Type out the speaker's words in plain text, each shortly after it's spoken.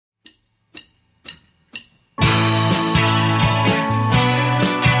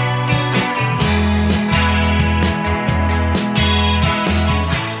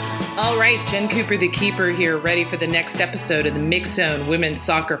Jen Cooper, the Keeper here, ready for the next episode of the Mix Zone Women's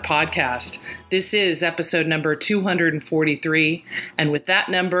Soccer Podcast. This is episode number 243, and with that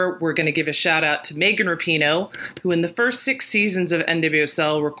number, we're going to give a shout out to Megan Rapinoe, who in the first 6 seasons of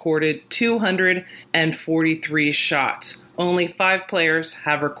NWSL recorded 243 shots. Only 5 players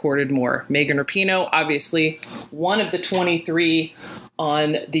have recorded more. Megan Rapinoe, obviously one of the 23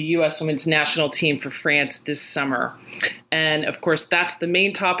 on the U.S. Women's National Team for France this summer. And of course, that's the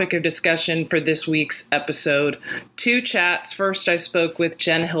main topic of discussion for this week's episode. 2 chats. First, I spoke with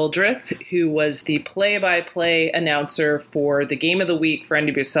Jen Hildreth, who was the play-by-play announcer for the Game of the Week for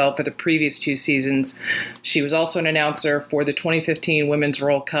NWSL for the previous 2 seasons. She was also an announcer for the 2015 Women's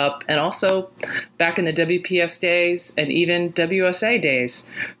World Cup and also back in the WPS days and even WSA days.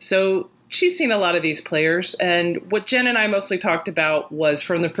 So she's seen a lot of these players, and what Jen and I mostly talked about was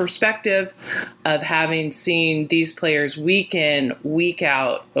from the perspective of having seen these players week in, week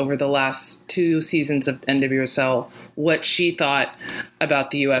out over the last 2 seasons of NWSL, what she thought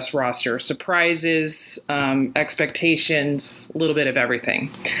about the U.S. roster. Surprises, expectations, a little bit of everything.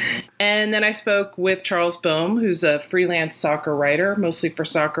 And then I spoke with Charles Boehm, who's a freelance soccer writer, mostly for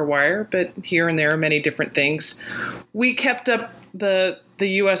Soccer Wire, but here and there, many different things. We kept up the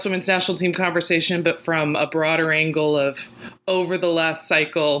U.S. Women's National Team conversation, but from a broader angle of over the last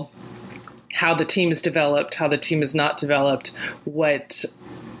cycle, how the team is developed, how the team is not developed, what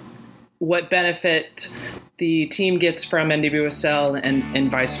benefit the team gets from NWSL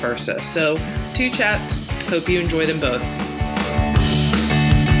and vice versa. So 2 chats. Hope you enjoy them both.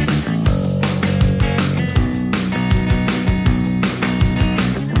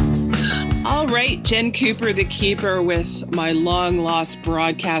 All right, Jen Cooper, the Keeper, with my long-lost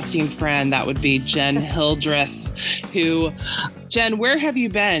broadcasting friend. That would be Jen Hildreth, who, Jen, where have you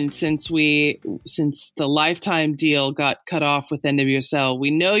been since the lifetime deal got cut off with NWSL?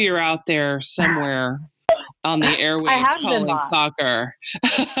 We know you're out there somewhere on the airwaves calling soccer.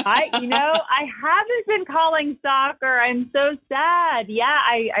 I haven't been calling soccer. I'm so sad. Yeah,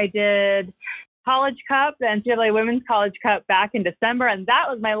 I did College Cup, the NCAA Women's College Cup back in December, and that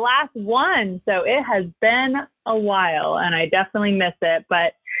was my last one. So it has been a while, and I definitely miss it.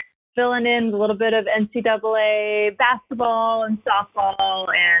 But filling in a little bit of NCAA basketball and softball,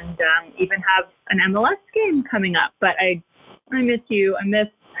 and even have an MLS game coming up. But I miss you. I miss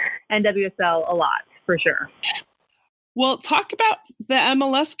NWSL a lot, for sure. Well, talk about the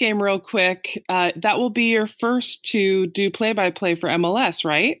MLS game real quick. That will be your first to do play-by-play for MLS,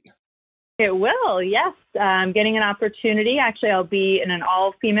 right? It will, yes. I'm getting an opportunity. Actually, I'll be in an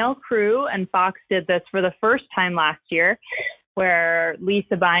all-female crew, and Fox did this for the first time last year, where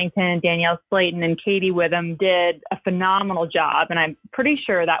Lisa Byington, Danielle Slayton, and Katie Witham did a phenomenal job. And I'm pretty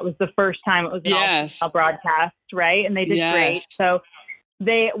sure that was the first time it was an all-female broadcast, right? And they did great. So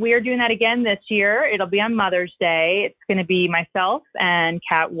we are doing that again this year. It'll be on Mother's Day. It's going to be myself and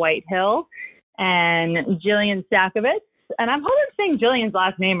Kat Whitehill and Jillian Stakovitz. And I'm hoping I'm saying Jillian's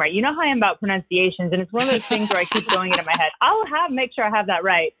last name right. You know how I am about pronunciations, and it's one of those things where I keep going into my head. I'll make sure I have that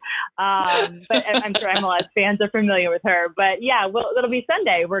right. But I'm sure MLS fans are familiar with her. But yeah, it'll be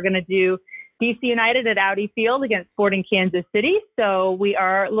Sunday. We're going to do DC United at Audi Field against Sporting Kansas City. So we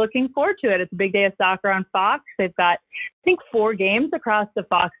are looking forward to it. It's a big day of soccer on Fox. They've got, I think, 4 games across the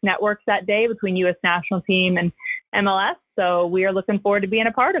Fox networks that day between U.S. National Team and MLS. So we are looking forward to being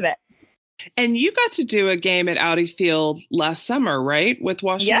a part of it. And you got to do a game at Audi Field last summer, right? With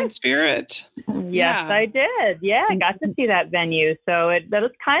Washington Spirit. Yes, I did. Yeah, I got to see that venue. So that was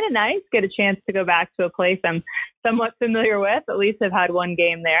kind of nice. Get a chance to go back to a place I'm somewhat familiar with. At least I've had one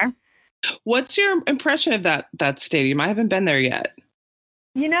game there. What's your impression of that stadium? I haven't been there yet.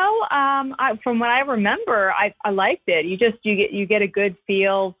 You know, from what I remember, I liked it. You get a good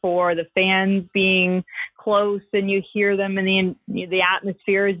feel for the fans being close, and you hear them, and the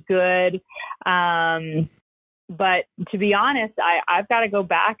atmosphere is good. But to be honest, I've got to go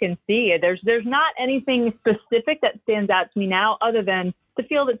back and see it. There's not anything specific that stands out to me now, other than the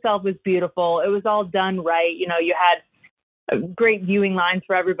field itself was beautiful. It was all done right. You know, you had great viewing lines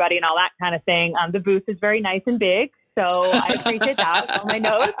for everybody and all that kind of thing. The booth is very nice and big. So I appreciate that. It's on my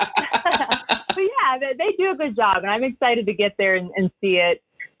notes. But yeah, they do a good job. And I'm excited to get there and see it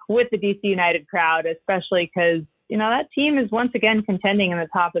with the DC United crowd, especially because, you know, that team is once again contending in the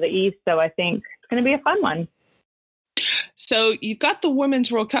top of the East. So I think it's going to be a fun one. So you've got the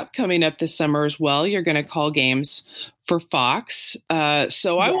Women's World Cup coming up this summer as well. You're going to call games for Fox. I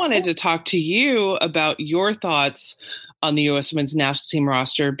wanted to talk to you about your thoughts on the U.S. Women's National Team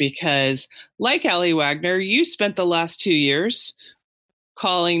roster, because like Allie Wagner, you spent the last 2 years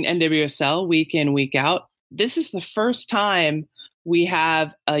calling NWSL week in, week out. This is the first time we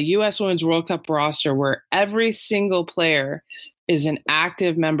have a U.S. Women's World Cup roster where every single player is an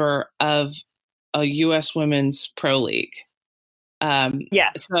active member of a U.S. Women's Pro League.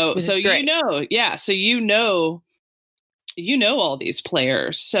 Yeah. So so you know all these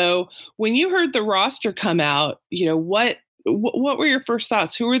players. So when you heard the roster come out, what were your first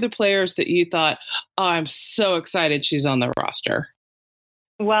thoughts? Who were the players that you thought, oh, I'm so excited she's on the roster?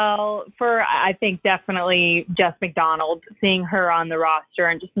 Well, I think definitely Jess McDonald, seeing her on the roster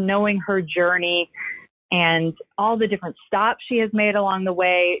and just knowing her journey and all the different stops she has made along the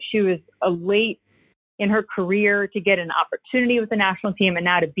way. She was late in her career to get an opportunity with the national team and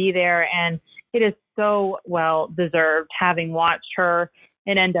now to be there. And it is so well deserved, having watched her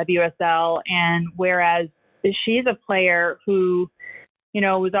in NWSL. And whereas she's a player who,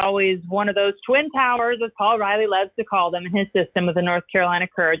 was always one of those twin towers, as Paul Riley loves to call them in his system of the North Carolina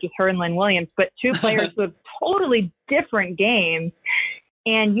Courage, with her and Lynn Williams, but two players with totally different games.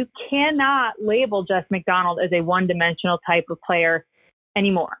 And you cannot label Jess McDonald as a one-dimensional type of player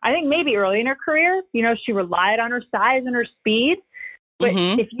anymore. I think maybe early in her career, she relied on her size and her speed. But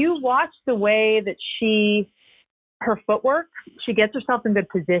if you watch the way that her footwork, she gets herself in good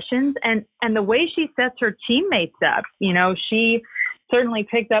positions, and the way she sets her teammates up, she certainly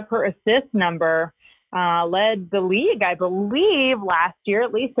picked up her assist number, led the league, I believe, last year.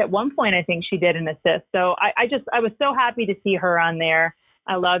 At least at one point, I think she did an assist. So I was so happy to see her on there.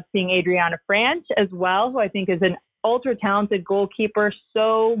 I love seeing Adriana Franch as well, who I think is an ultra talented goalkeeper,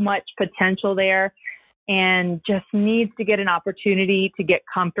 so much potential there, and just needs to get an opportunity to get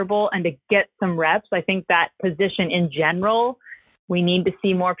comfortable and to get some reps. I think that position in general, we need to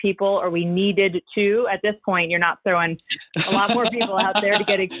see more people, or we needed to. At this point, you're not throwing a lot more people out there to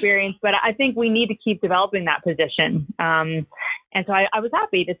get experience, but I think we need to keep developing that position. And so I was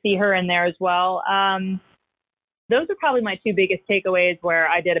happy to see her in there as well. Those are probably my two biggest takeaways, where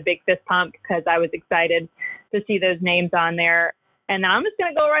I did a big fist pump because I was excited to see those names on there. And I'm just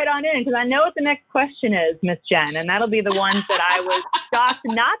going to go right on in because I know what the next question is, Miss Jen, and that'll be the ones that I was shocked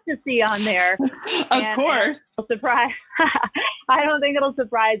not to see on there. Of course. I don't think it'll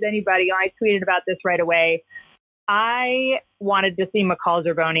surprise anybody. I tweeted about this right away. I wanted to see McCall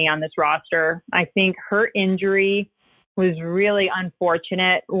Zerboni on this roster. I think her injury was really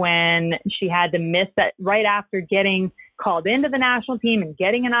unfortunate when she had to miss that right after getting called into the national team and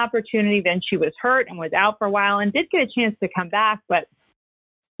getting an opportunity. Then she was hurt and was out for a while and did get a chance to come back. But,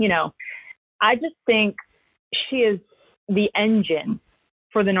 I just think she is the engine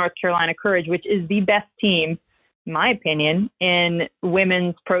for the North Carolina Courage, which is the best team, in my opinion, in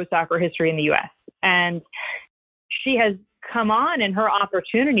women's pro soccer history in the U.S. And she has come on in her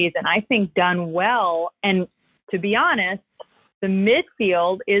opportunities and I think done well. And to be honest, the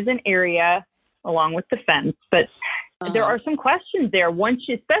midfield is an area, along with defense, but there are some questions there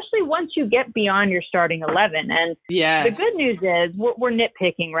especially once you get beyond your starting 11. And the good news is we're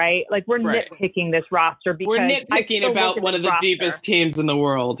nitpicking, right? Like we're nitpicking this roster because we're nitpicking about one of the deepest teams in the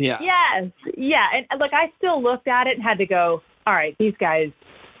world. Yeah. Yes. Yeah. And look, I still looked at it and had to go, all right, these guys,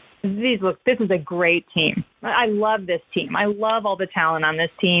 this is a great team. I love this team. I love all the talent on this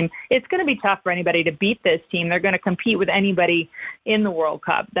team. It's going to be tough for anybody to beat this team. They're going to compete with anybody in the World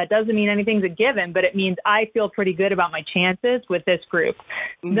Cup. That doesn't mean anything's a given, but it means I feel pretty good about my chances with this group.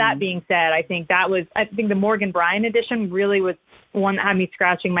 Mm-hmm. That being said, I think the Morgan Bryan edition really was one that had me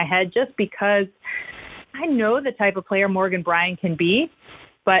scratching my head just because I know the type of player Morgan Bryan can be.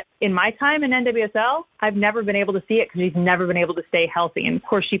 But in my time in NWSL, I've never been able to see it because she's never been able to stay healthy. And, of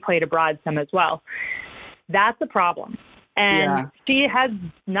course, she played abroad some as well. That's a problem. And she has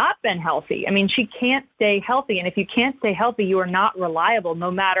not been healthy. I mean, she can't stay healthy. And if you can't stay healthy, you are not reliable no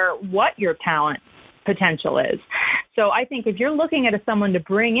matter what your talent potential is. So I think if you're looking at someone to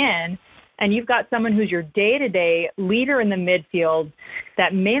bring in, and you've got someone who's your day-to-day leader in the midfield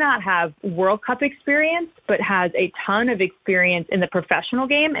that may not have World Cup experience, but has a ton of experience in the professional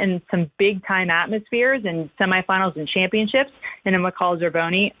game and some big-time atmospheres and semifinals and championships, and in McCall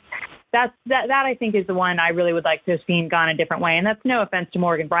Zerboni, that I think is the one I really would like to have seen gone a different way. And that's no offense to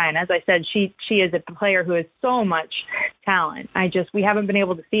Morgan Bryan. As I said, she is a player who has so much talent. We haven't been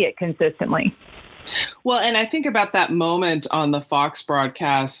able to see it consistently. Well, and I think about that moment on the Fox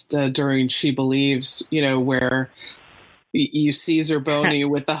broadcast during She Believes, where you see Zerboni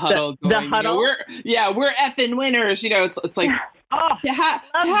with the huddle going, the huddle. We're effing winners. It's like to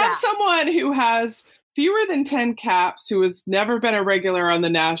have someone who has fewer than 10 caps, who has never been a regular on the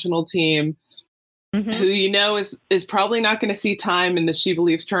national team, who is probably not going to see time in the She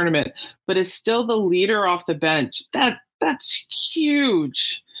Believes tournament, but is still the leader off the bench. That's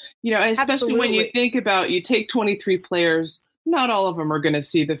huge. Especially when you think about, you take 23 players, not all of them are going to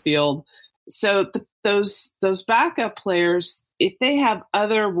see the field. So those backup players, if they have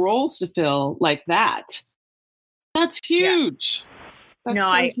other roles to fill like that, that's huge. Yeah.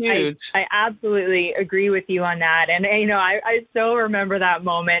 That's huge. I absolutely agree with you on that. And, I still remember that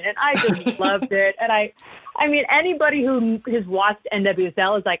moment, and I just loved it. And I mean, anybody who has watched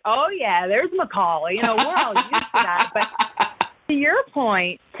NWSL is like, oh, yeah, there's McCall. We're all used to that. But to your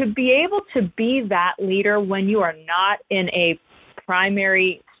point, to be able to be that leader when you are not in a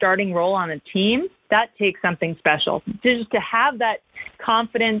primary starting role on a team, that takes something special. Just to have that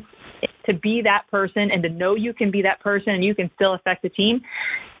confidence to be that person and to know you can be that person and you can still affect the team.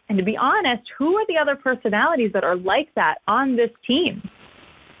 And to be honest, who are the other personalities that are like that on this team?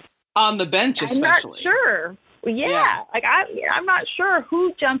 On the bench, especially. I'm not sure. Yeah. Like I'm not sure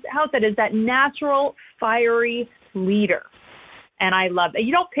who jumps out that is that natural, fiery leader. And I love that.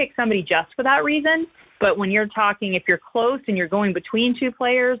 You don't pick somebody just for that reason. But when you're talking, if you're close and you're going between two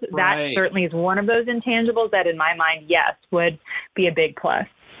players, that certainly is one of those intangibles that in my mind, yes, would be a big plus.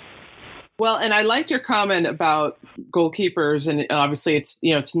 Well, and I liked your comment about goalkeepers, and obviously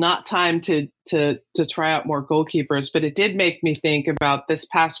it's not time to try out more goalkeepers, but it did make me think about this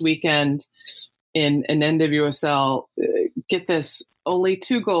past weekend in NWSL. Get this, only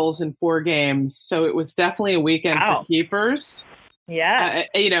 2 goals in 4 games, so it was definitely a weekend for keepers. Yeah.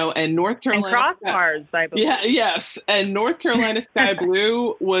 And North Carolina. And crossbars, I believe. Yeah, yes. And North Carolina Sky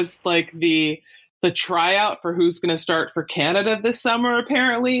Blue was like the tryout for who's going to start for Canada this summer,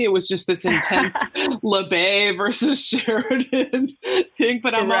 apparently. It was just this intense LeBay versus Sheridan thing.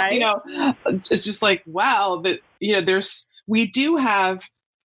 But I'm it's just like, wow, that, we do have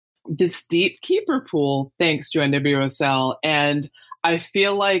this deep keeper pool thanks to NWSL. And I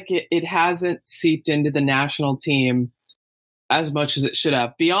feel like it hasn't seeped into the national team as much as it should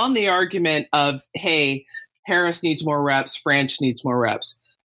have, beyond the argument of, hey, Harris needs more reps, French needs more reps.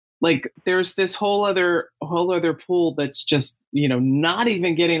 Like there's this whole other pool that's just, not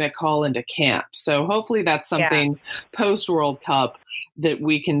even getting a call into camp. So hopefully that's something post World Cup that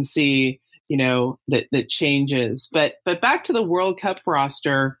we can see, that changes. But back to the World Cup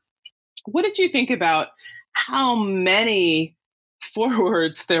roster, what did you think about how many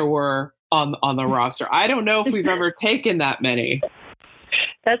forwards there were on the roster? I don't know if we've ever taken that many.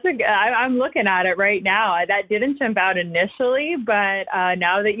 I'm looking at it right now. That didn't jump out initially, but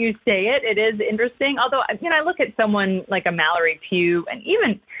now that you say it, it is interesting. Although, I look at someone like a Mallory Pugh and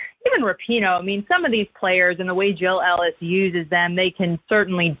even Rapinoe. I mean, some of these players and the way Jill Ellis uses them, they can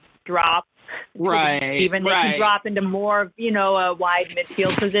certainly drop. They can drop into more of, a wide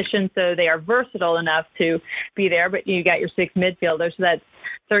midfield position. So they are versatile enough to be there. But you got your 6 midfielders, so that's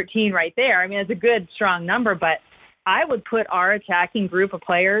 13 right there. I mean, it's a good, strong number, but I would put our attacking group of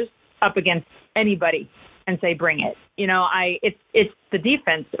players up against anybody and say, bring it. It's the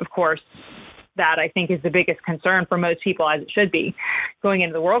defense, of course, that I think is the biggest concern for most people, as it should be, going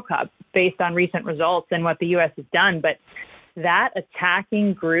into the World Cup based on recent results and what the U.S. has done. But that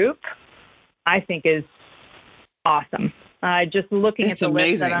attacking group, I think, is awesome. Just looking at the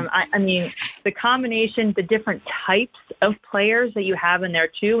list of them, I mean, the combination, the different types of players that you have in there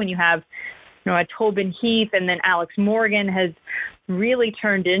too, when you have, a Tobin Heath, and then Alex Morgan has really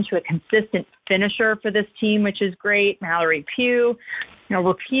turned into a consistent finisher for this team, which is great. Mallory Pugh,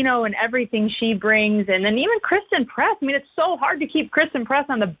 Rapinoe and everything she brings, and then even Kristen Press. I mean, it's so hard to keep Kristen Press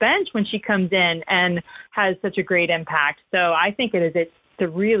on the bench when she comes in and has such a great impact. So I think it's a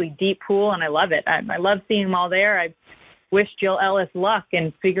really deep pool, and I love it. I love seeing them all there. I wish Jill Ellis luck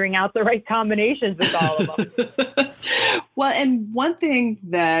in figuring out the right combinations with all of them. Well, and one thing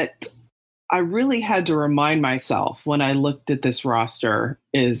that I really had to remind myself when I looked at this roster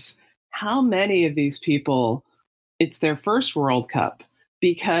is how many of these people, it's their first World Cup,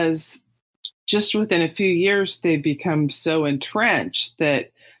 because just within a few years, they've become so entrenched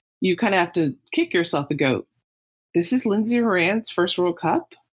that you kind of have to kick yourself and go, this is Lindsay Horan's first World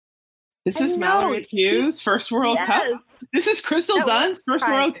Cup? This is Mallory Pugh's first World Cup? This is Crystal Dunn's first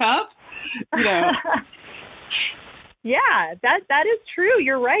World Cup? Yeah, that is true.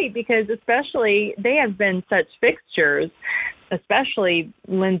 You're right, because especially they have been such fixtures, especially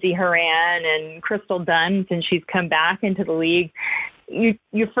Lindsay Horan and Crystal Dunn since she's come back into the league.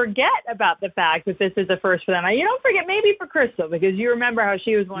 You forget about the fact that this is a first for them. You don't forget maybe for Crystal, because you remember how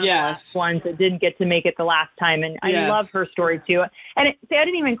she was one of the last ones that didn't get to make it the last time. And I love her story too. And I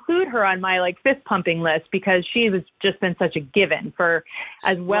didn't even include her on my fist pumping list, because she was just been such a given for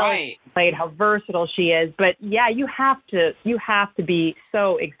as well as she played, how versatile she is. But yeah, you have to be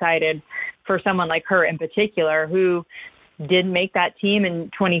so excited for someone like her in particular, who did make that team in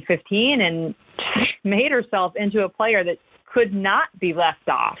 2015 and made herself into a player that could not be left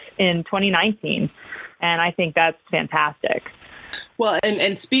off in 2019. And I think that's fantastic. Well,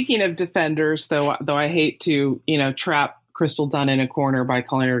 and speaking of defenders, though I hate to, trap Crystal Dunn in a corner by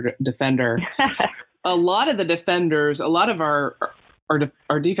calling her defender, a lot of the defenders, a lot of our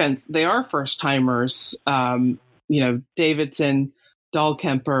defense, they are first timers. Davidson,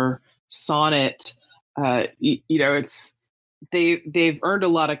 Dahlkemper, Sonnet. They've earned a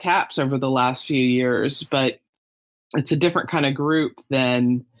lot of caps over the last few years, but it's a different kind of group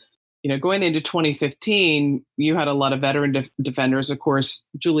than. Going into 2015, you had a lot of veteran defenders. Of course,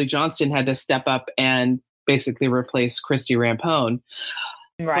 Julie Johnston had to step up and basically replace Christy Rampone.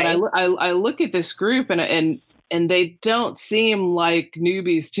 Right. But I look at this group and they don't seem like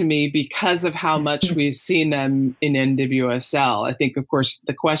newbies to me because of how much we've seen them in NWSL. I think, of course,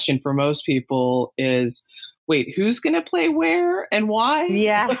 the question for most people is, wait, who's going to play where and why?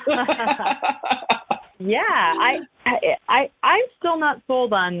 Yeah. Yeah. I'm still not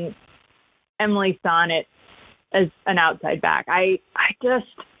sold on Emily Sonnet as an outside back. I just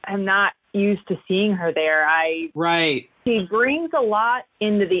am not used to seeing her there. Right. She brings a lot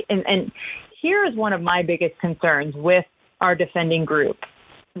into and here is one of my biggest concerns with our defending group,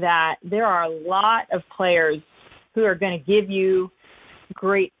 that there are a lot of players who are going to give you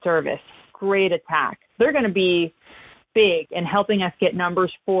great service, great attack. They're going to be big and helping us get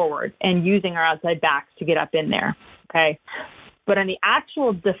numbers forward and using our outside backs to get up in there. Okay. But on the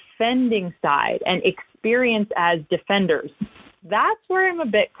actual defending side and experience as defenders, that's where I'm a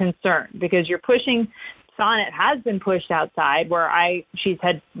bit concerned, because you're pushing. Sonnet has been pushed outside, where she's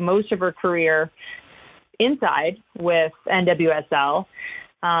had most of her career inside with NWSL.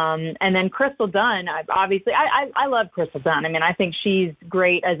 And then Crystal Dunn, I love Crystal Dunn. I mean, I think she's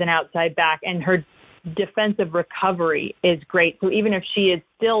great as an outside back, and her defensive recovery is great. So even if she is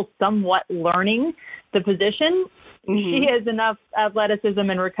still somewhat learning the position, she has enough athleticism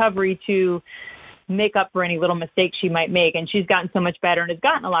and recovery to make up for any little mistakes she might make. And she's gotten so much better and has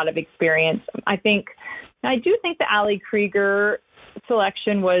gotten a lot of experience. I do think the Ali Krieger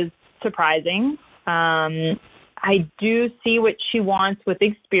selection was surprising. I do see what she wants with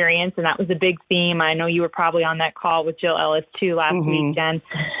experience, and that was a big theme. I know you were probably on that call with Jill Ellis too last weekend.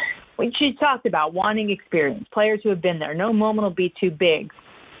 She talked about wanting experience, players who have been there. No moment will be too big.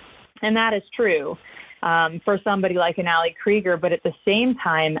 And that is true for somebody like an Ali Krieger. But at the same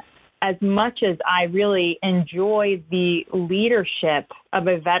time, as much as I really enjoy the leadership of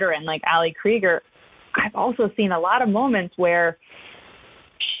a veteran like Ali Krieger, I've also seen a lot of moments where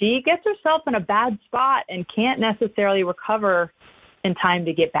she gets herself in a bad spot and can't necessarily recover in time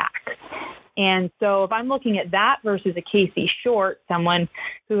to get back. And so if I'm looking at that versus a Casey Short, someone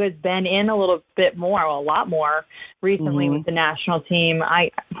who has been in a lot more recently with the national team,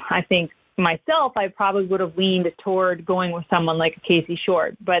 I think myself, I probably would have leaned toward going with someone like a Casey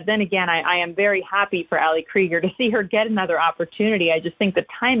Short. But then again, I am very happy for Ali Krieger to see her get another opportunity. I just think the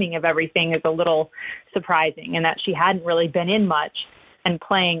timing of everything is a little surprising, and that she hadn't really been in much and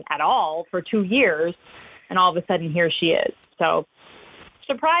playing at all for 2 years, and all of a sudden here she is. So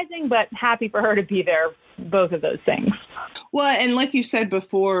surprising, but happy for her to be there, both of those things. Well, and like you said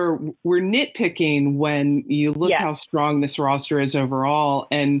before, we're nitpicking when you look how strong this roster is overall.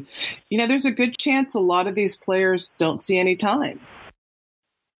 And, there's a good chance a lot of these players don't see any time.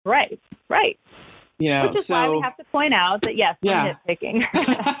 Right. Which is why we have to point out that, yes, we're nitpicking.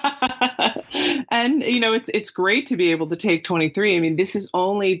 And, it's great to be able to take 23. I mean, this is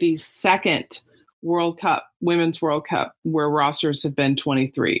only the second Women's World Cup, where rosters have been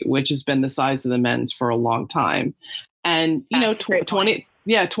 23, which has been the size of the men's for a long time. And,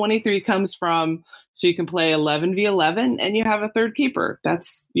 23 comes from, so you can play 11v11 and you have a third keeper.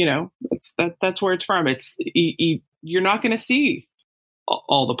 That's, that's where it's from. You're not going to see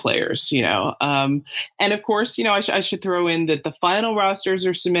all the players, and of course, I should throw in that the final rosters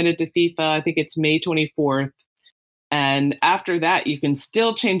are submitted to FIFA. I think it's May 24th. And after that, you can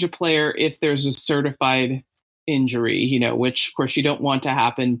still change a player if there's a certified injury, which of course you don't want to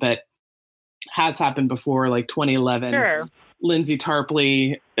happen, but has happened before, like 2011. Sure. Lindsay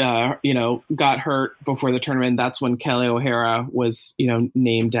Tarpley, got hurt before the tournament. That's when Kelly O'Hara was,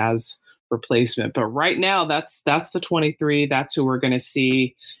 named as replacement. But right now, that's the 23. That's who we're going to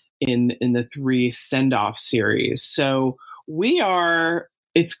see in the 3 send-off series. So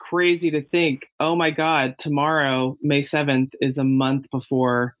it's crazy to think, oh my God, tomorrow, May 7th, is a month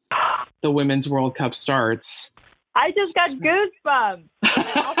before the Women's World Cup starts. I just got goosebumps.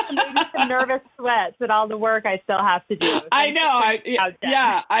 Also maybe some nervous sweats at all the work I still have to do. I know.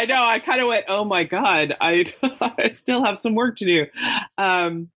 I know. I kind of went, oh my God, I still have some work to do.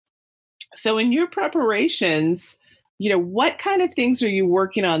 So in your preparations, what kind of things are you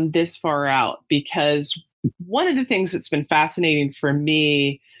working on this far out? Because one of the things that's been fascinating for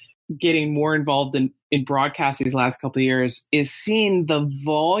me getting more involved in broadcast these last couple of years is seeing the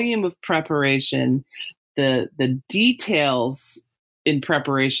volume of preparation, the details in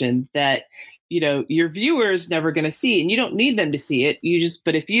preparation that, your viewers never going to see, and you don't need them to see it.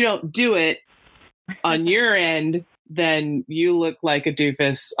 But if you don't do it on your end, then you look like a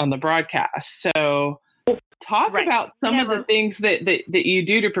doofus on the broadcast. So talk about some of the things that you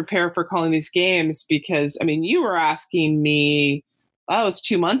do to prepare for calling these games, because you were asking me, it was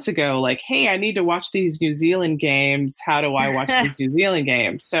 2 months ago, like, hey, I need to watch these New Zealand games. How do I watch these New Zealand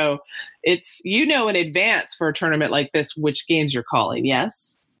games? So it's, in advance for a tournament like this, which games you're calling.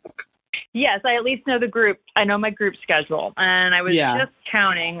 Yes. Yes, I at least know the group. I know my group schedule, and I was just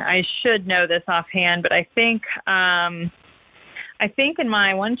counting. I should know this offhand, but I think in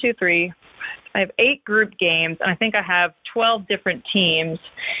my 1, 2, 3, I have 8 group games, and I think I have 12 different teams.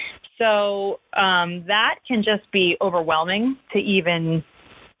 So that can just be overwhelming to even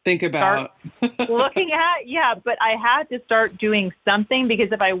think about looking at. Yeah, but I had to start doing something,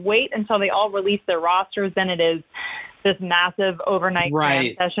 because if I wait until they all release their rosters, then it is this massive overnight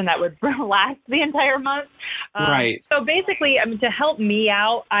cram session that would last the entire month. So basically, to help me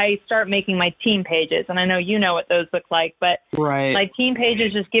out, I start making my team pages. And I know you know what those look like, but my team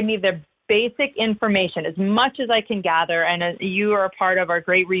pages just give me the basic information, as much as I can gather. And you are a part of our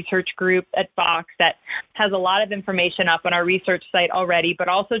great research group at Fox that has a lot of information up on our research site already, but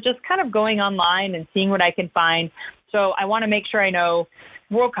also just kind of going online and seeing what I can find. So I want to make sure I know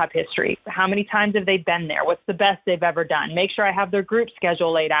World Cup history. How many times have they been there? What's the best they've ever done? Make sure I have their group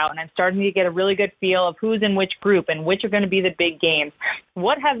schedule laid out, and I'm starting to get a really good feel of who's in which group and which are going to be the big games.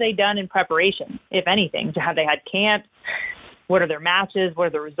 What have they done in preparation, if anything? Have they had camps? What are their matches? What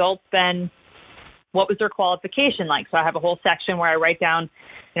have the results been? What was their qualification like? So I have a whole section where I write down,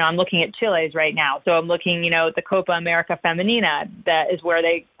 I'm looking at Chile's right now. So I'm looking, the Copa America Femenina, that is where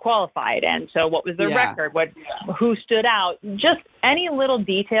they qualified. And so what was their record? Who stood out? Just any little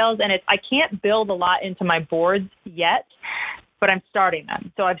details. And I can't build a lot into my boards yet, but I'm starting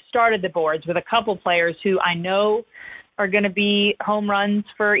them. So I've started the boards with a couple players who I know are going to be home runs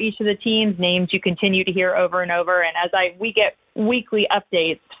for each of the teams, names you continue to hear over and over. And we get weekly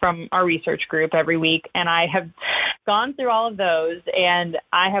updates from our research group every week, and I have gone through all of those, and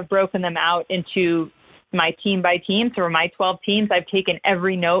I have broken them out into my team by team. So for my 12 teams, I've taken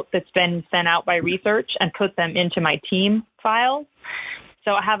every note that's been sent out by research and put them into my team files.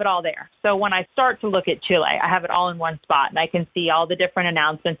 So I have it all there. So when I start to look at Chile, I have it all in one spot, and I can see all the different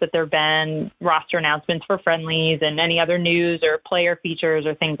announcements that there have been, roster announcements for friendlies and any other news or player features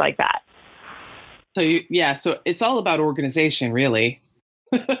or things like that. So so it's all about organization, really.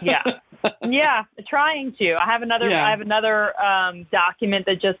 Yeah, trying to. I have another document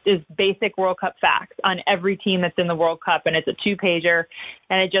that just is basic World Cup facts on every team that's in the World Cup, and it's a 2-pager,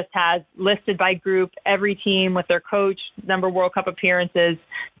 and it just has listed by group every team with their coach, number of World Cup appearances,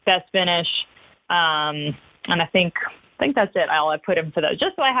 best finish, and I think that's it. I'll put him for those,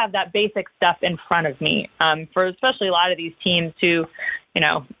 just so I have that basic stuff in front of me. For especially a lot of these teams who,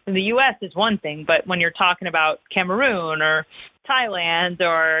 the U.S. is one thing, but when you're talking about Cameroon or Thailand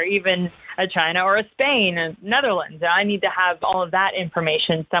or even a China or a Spain and Netherlands, I need to have all of that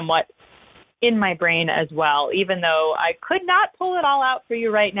information somewhat in my brain as well, even though I could not pull it all out for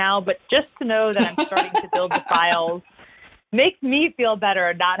you right now. But just to know that I'm starting to build the files makes me feel better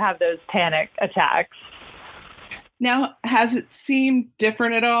and not have those panic attacks. Now, has it seemed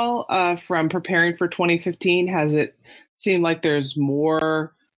different at all from preparing for 2015? Has it seemed like there's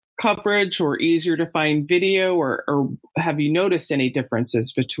more coverage or easier to find video, or have you noticed any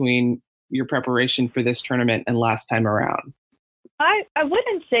differences between your preparation for this tournament and last time around? I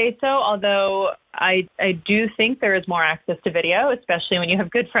wouldn't say so, although I do think there is more access to video, especially when you have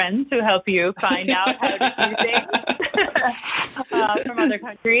good friends who help you find out how to do things from other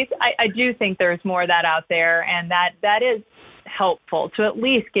countries. I do think there's more of that out there, and that is helpful to at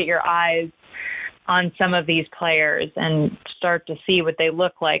least get your eyes on some of these players and start to see what they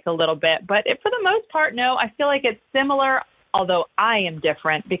look like a little bit. But for the most part, no, I feel like it's similar, although I am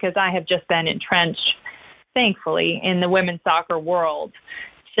different because I have just been entrenched, thankfully, in the women's soccer world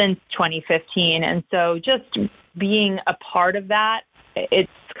since 2015. And so just being a part of that, it's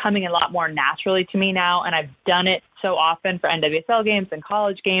coming a lot more naturally to me now. And I've done it so often for NWSL games and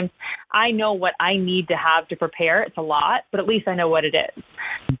college games. I know what I need to have to prepare. It's a lot, but at least I know what it is.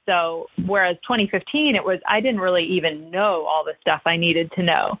 So whereas 2015, I didn't really even know all the stuff I needed to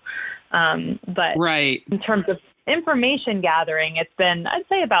know. But in terms of information gathering, it's been, I'd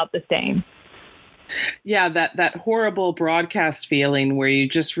say, about the same. Yeah, that horrible broadcast feeling where you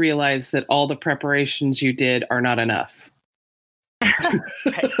just realize that all the preparations you did are not enough.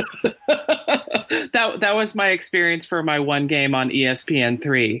 That was my experience for my one game on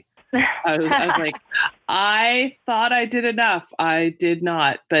ESPN3. I was like, I thought I did enough. I did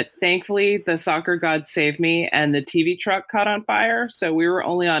not. But thankfully, the soccer god saved me and the TV truck caught on fire. So we were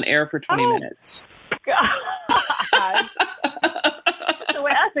only on air for 20 minutes. God.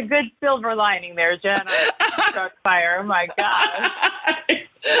 That's a good silver lining there, Jen. Truck fire. Oh, my God.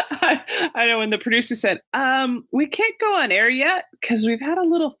 I know when the producer said, we can't go on air yet because we've had a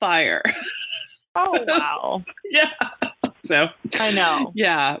little fire. Oh, wow. Yeah. So I know.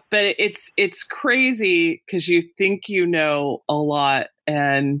 Yeah, but it's crazy because you think you know a lot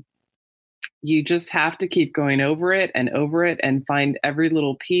and you just have to keep going over it and find every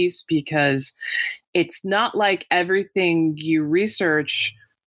little piece, because it's not like everything you research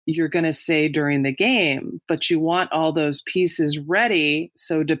you're going to say during the game, but you want all those pieces ready.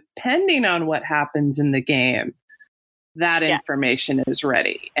 So depending on what happens in the game, that information is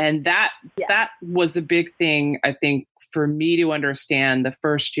ready. And that was a big thing, I think, for me to understand the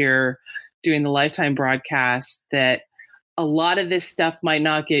first year doing the Lifetime broadcast, that a lot of this stuff might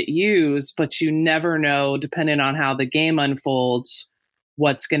not get used, but you never know, depending on how the game unfolds,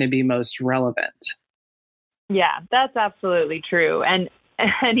 what's going to be most relevant. Yeah, that's absolutely true. And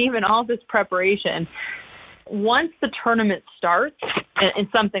even all this preparation, once the tournament starts in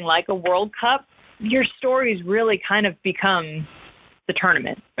something like a World Cup, your stories really kind of become the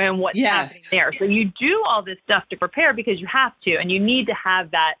tournament and what's happening there. So you do all this stuff to prepare because you have to, and you need to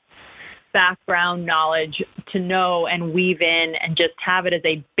have that background knowledge to know and weave in and just have it as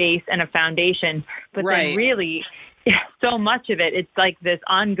a base and a foundation. But then really, so much of it, it's like this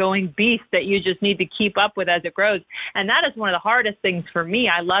ongoing beast that you just need to keep up with as it grows. And that is one of the hardest things for me.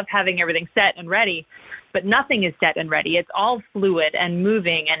 I love having everything set and ready, but nothing is set and ready. It's all fluid and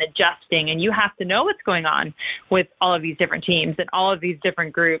moving and adjusting. And you have to know what's going on with all of these different teams and all of these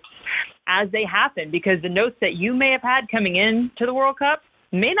different groups as they happen, because the notes that you may have had coming into the World Cup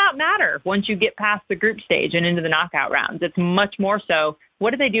may not matter once you get past the group stage and into the knockout rounds. It's much more so,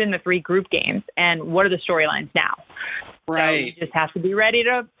 what do they do in the 3 group games and what are the storylines now? Right. So you just have to be ready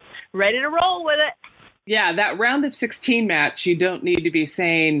to roll with it. Yeah, that round of 16 match, you don't need to be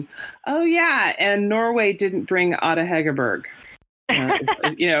saying, oh yeah, and Norway didn't bring Ada Hegerberg.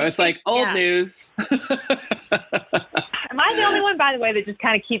 It's like old news. Am I the only one, by the way, that just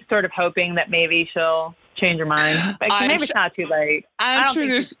kind of keeps sort of hoping that maybe she'll change her mind? Maybe it's not too late.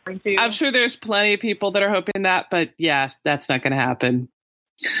 I'm sure there's plenty of people that are hoping that, but yeah, that's not going to happen.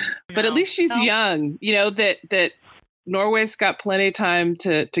 No, but at least she's young, that Norway's got plenty of time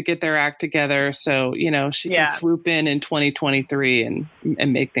to get their act together. So, she can swoop in 2023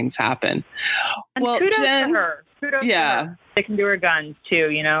 and make things happen. And kudos to her. Kudos to her. Sticking to her guns too,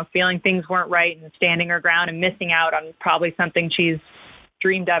 feeling things weren't right and standing her ground and missing out on probably something she's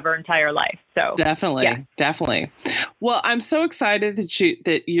dreamed of her entire life. So definitely. Well, I'm so excited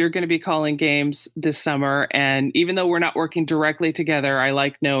that you're going to be calling games this summer. And even though we're not working directly together, I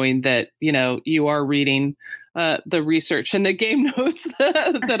like knowing that, you are reading the research and the game notes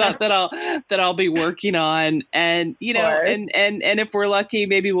that I'll be working on. And, and if we're lucky,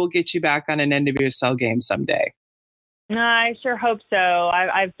 maybe we'll get you back on an NWSL game someday. I sure hope so.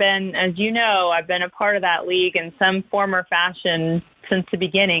 I've been, as you know, I've been a part of that league in some form or fashion since the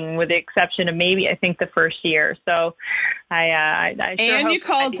beginning, with the exception of maybe, I think, the first year. So I sure and hope you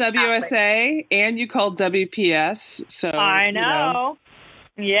called WSA and you called WPS. So I know.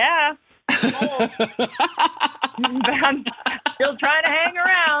 Yeah. But I'm still trying to hang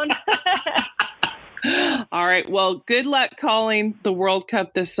around. All right. Well, good luck calling the World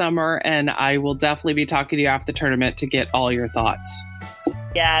Cup this summer, and I will definitely be talking to you after the tournament to get all your thoughts.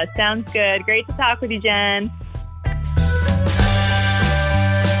 Yeah, sounds good. Great to talk with you, Jen.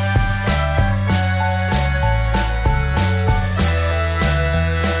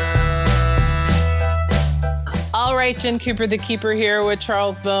 All right, Jen Cooper, the keeper here with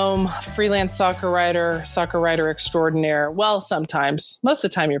Charles Boehm, freelance soccer writer extraordinaire. Well, sometimes. Most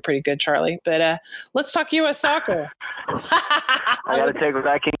of the time you're pretty good, Charlie. But let's talk U.S. soccer. I got to take what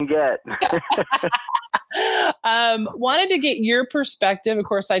I can get. Wanted to get your perspective. Of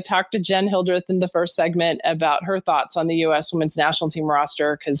course, I talked to Jen Hildreth in the first segment about her thoughts on the U.S. women's national team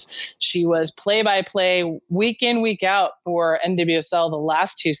roster, because she was play-by-play, week in, week out for NWSL the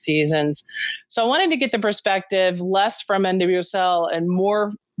last 2 seasons. So I wanted to get the perspective less from NWSL and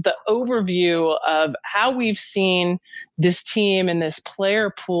more the overview of how we've seen this team and this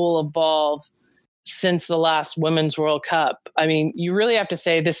player pool evolve since the last Women's World Cup. I mean, you really have to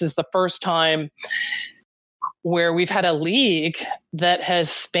say this is the first time where we've had a league that has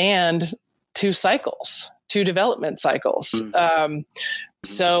spanned two development cycles.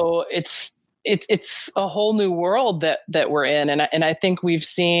 So it's a whole new world that we're in, and I think we've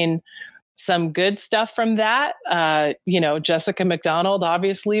seen some good stuff from that. Jessica McDonald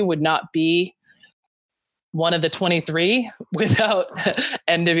obviously would not be one of the 23 without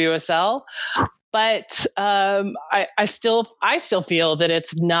NWSL, but I still feel that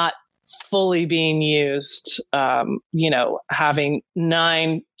it's not fully being used. Having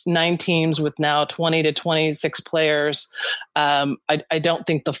nine teams with now 20 to 26 players, I don't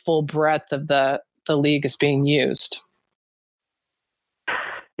think the full breadth of the league is being used.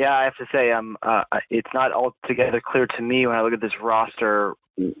 Yeah, I have to say, it's not altogether clear to me when I look at this roster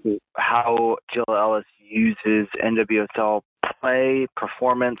how Jill Ellis uses NWSL play,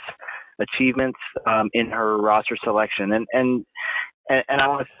 performance, achievements in her roster selection. And I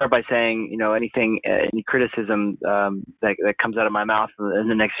want to start by saying, any criticism that comes out of my mouth in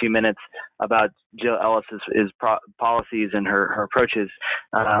the next few minutes about Jill Ellis's policies and her approaches,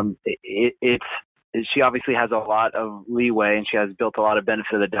 she obviously has a lot of leeway, and she has built a lot of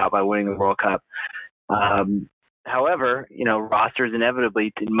benefit of the doubt by winning the World Cup. However, rosters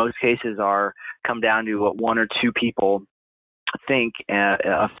inevitably, in most cases, come down to what one or two people think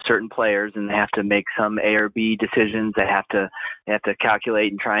of certain players, and they have to make some A or B decisions. They have to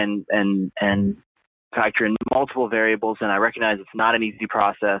calculate and try and factor in multiple variables. And I recognize it's not an easy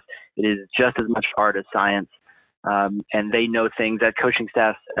process. It is just as much art as science. And they know things. That coaching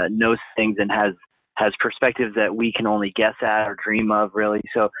staff knows things and has perspectives that we can only guess at or dream of, really.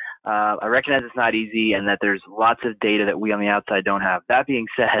 So I recognize it's not easy, and that there's lots of data that we on the outside don't have. That being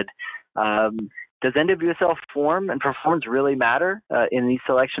said, does NWSL form and performance really matter in these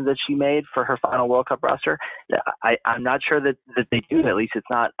selections that she made for her final World Cup roster? I'm not sure that they do. At least it's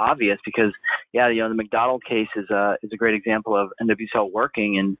not obvious, because, the McDonald case is a great example of NWSL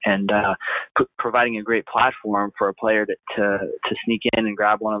working and providing a great platform for a player to sneak in and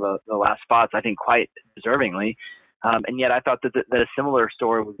grab one of the last spots, I think quite deservingly. And yet I thought that a similar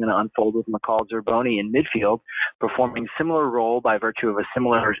story was going to unfold with McCall Zerboni in midfield, performing a similar role by virtue of a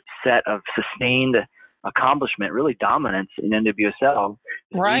similar set of sustained accomplishment, really dominance in NWSL.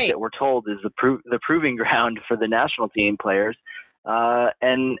 Right. That we're told is the proving ground for the national team players.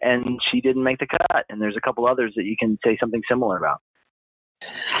 And she didn't make the cut. And there's a couple others that you can say something similar about.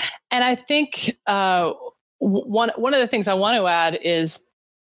 And I think one of the things I want to add is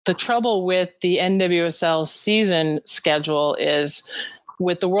the trouble with the NWSL season schedule is,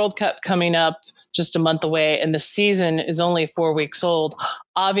 with the World Cup coming up just a month away and the season is only 4 weeks old,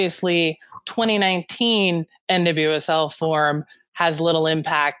 obviously 2019 NWSL form has little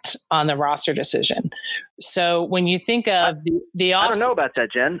impact on the roster decision. So when you think of the I don't know about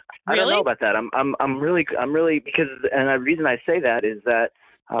that, Jen. I don't know about that. I'm really because, and the reason I say that is that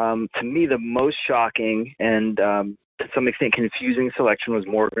to me the most shocking and to some extent confusing selection was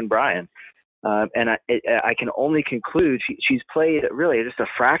Morgan Bryan. And I can only conclude she's played really just a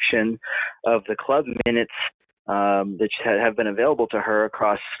fraction of the club minutes that have been available to her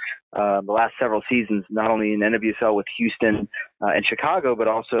across the last several seasons, not only in NWSL with Houston and Chicago, but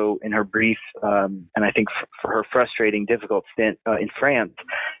also in her brief and I think for her frustrating, difficult stint in France.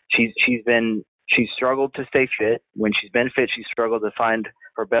 She's struggled to stay fit. When she's been fit, she's struggled to find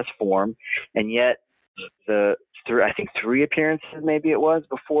her best form, and yet I think 3 appearances maybe it was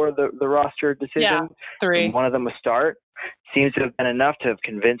before the roster decision. Yeah, 3. And one of them a start. Seems to have been enough to have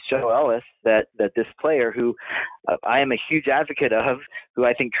convinced Joe Ellis that this player, who I am a huge advocate of, who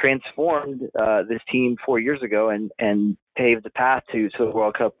I think transformed this team 4 years ago and paved the path to the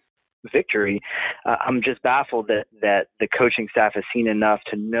World Cup victory. I'm just baffled that the coaching staff has seen enough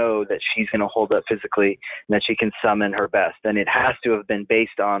to know that she's going to hold up physically and that she can summon her best. And it has to have been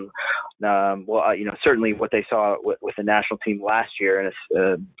based on, certainly what they saw with the national team last year, and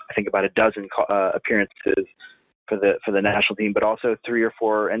I think about a dozen appearances for the national team, but also 3 or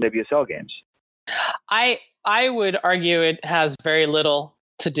 4 NWSL games. I would argue it has very little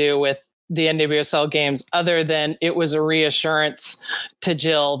to do with the NWSL games, other than it was a reassurance to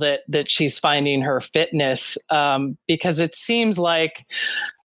Jill that she's finding her fitness, because it seems like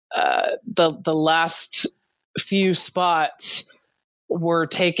the last few spots were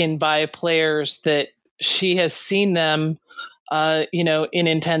taken by players that she has seen them in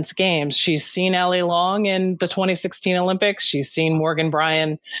intense games. She's seen Allie Long in the 2016 Olympics. She's seen Morgan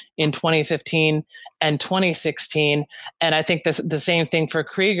Bryan in 2015 and 2016. And I think the same thing for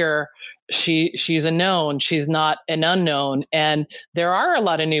Krieger. She's a known. She's not an unknown. And there are a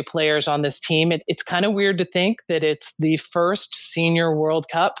lot of new players on this team. It's kind of weird to think that it's the first senior World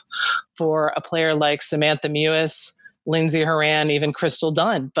Cup for a player like Samantha Mewis, Lindsay Horan, even Crystal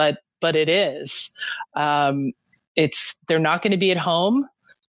Dunn. But it is. They're not going to be at home.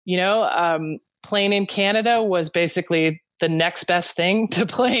 Playing in Canada was basically the next best thing to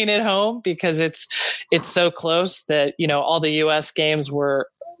playing at home because it's so close that all the U.S. games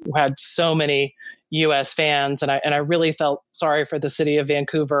had so many U.S. fans, and I really felt sorry for the city of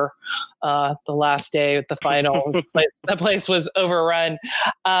Vancouver the last day at the final. That place was overrun,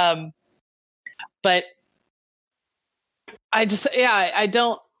 but I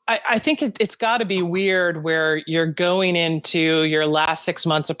think it's got to be weird where you're going into your last 6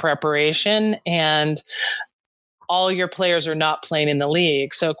 months of preparation and all your players are not playing in the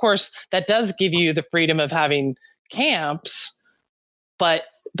league. So, of course, that does give you the freedom of having camps, but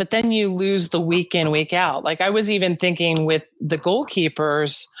then you lose the week in, week out. Like I was even thinking with the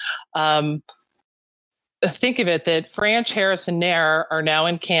goalkeepers, think of it that Franch, Harris, and Nair are now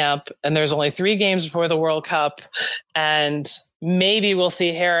in camp, and there's only 3 games before the World Cup, and maybe we'll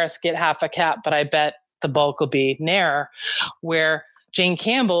see Harris get half a cap, but I bet the bulk will be Nair, where Jane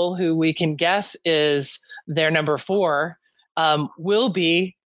Campbell, who we can guess is their number 4, will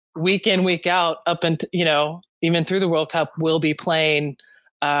be week in, week out up and even through the World Cup will be playing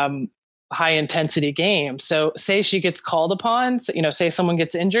high intensity games. So say she gets called upon, say someone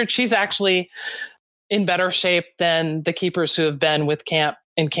gets injured, she's actually in better shape than the keepers who have been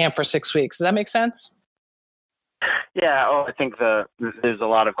in camp for 6 weeks. Does that make sense? Yeah, I think there's a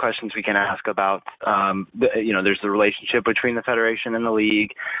lot of questions we can ask about. There's the relationship between the federation and the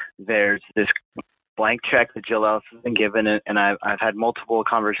league. There's this blank check that Jill Ellis has been given, and I've had multiple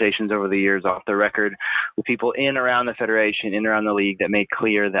conversations over the years off the record with people in around the federation, in around the league, that make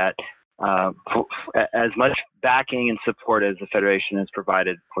clear that as much backing and support as the federation has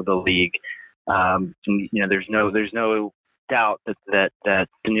provided for the league, there's no doubt that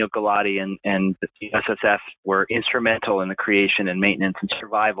Sunil Gulati and the SSF were instrumental in the creation and maintenance and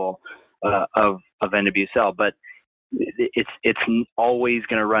survival of NWSL, but it's always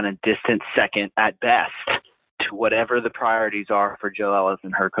going to run a distant second at best to whatever the priorities are for Jill Ellis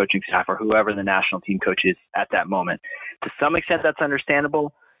and her coaching staff or whoever the national team coach is at that moment. To some extent, that's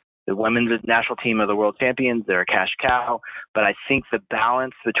understandable. The women's national team are the world champions. They're a cash cow. But I think the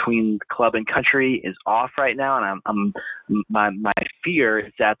balance between club and country is off right now. And my fear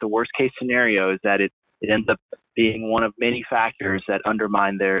is that the worst case scenario is that it ends up being one of many factors that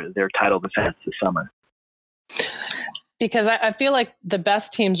undermine their title defense this summer. Because I feel like the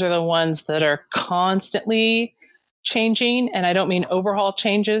best teams are the ones that are constantly changing. And I don't mean overhaul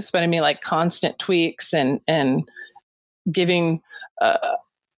changes, but I mean like constant tweaks and giving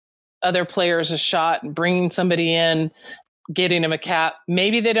other players a shot and bringing somebody in, getting them a cap.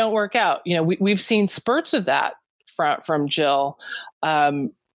 Maybe they don't work out. We've seen spurts of that from Jill.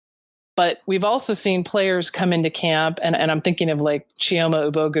 But we've also seen players come into camp, and I'm thinking of like Chioma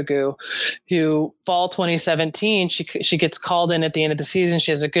Ubogagu, who fall 2017, she gets called in at the end of the season.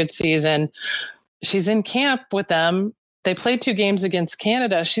 She has a good season. She's in camp with them. They played 2 games against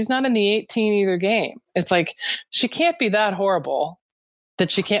Canada. She's not in the 18 either game. It's like, she can't be that horrible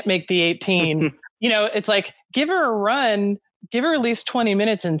that she can't make the 18. It's like, give her a run, give her at least 20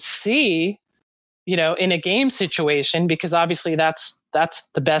 minutes and see, in a game situation, because obviously that's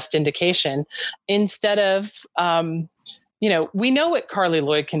the best indication, instead of, we know what Carly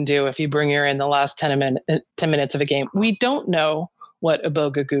Lloyd can do if you bring her in the last 10 minutes of a game. We don't know what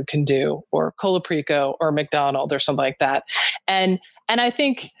Ubogagu can do, or Colaprico or McDonald or something like that. And I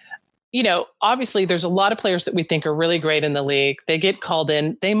think, obviously there's a lot of players that we think are really great in the league. They get called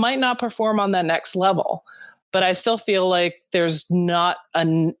in. They might not perform on that next level, but I still feel like there's not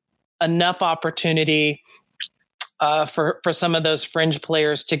enough opportunity for some of those fringe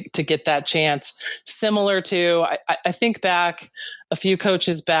players to get that chance. Similar to, I think back a few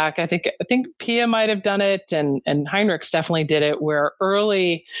coaches back, I think Pia might have done it, and Heinrichs definitely did it, where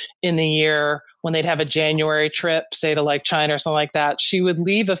early in the year when they'd have a January trip, say to like China or something like that, she would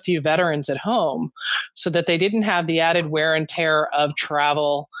leave a few veterans at home so that they didn't have the added wear and tear of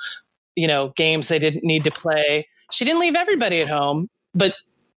travel, games they didn't need to play. She didn't leave everybody at home, but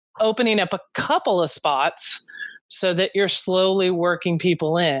opening up a couple of spots so that you're slowly working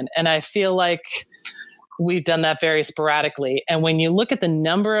people in. And I feel like we've done that very sporadically. And when you look at the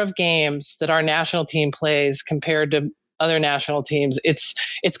number of games that our national team plays compared to other national teams. It's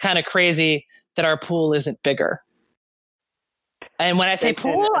kind of crazy that our pool isn't bigger. And when I say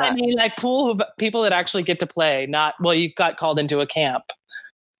pool, I mean like pool of people that actually get to play, not, well, you got called into a camp.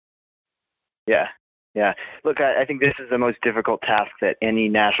 Yeah. Yeah. Look, I think this is the most difficult task that any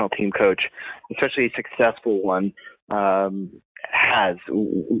national team coach, especially a successful one, has.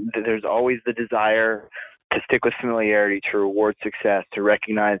 There's always the desire to stick with familiarity, to reward success, to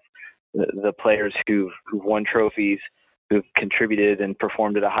recognize the players who've won trophies, who've contributed and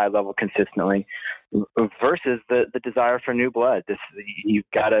performed at a high level consistently, versus the desire for new blood. You've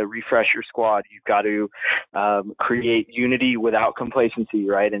got to refresh your squad. You've got to create unity without complacency,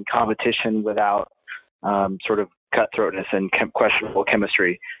 right? And competition without sort of cutthroatness and questionable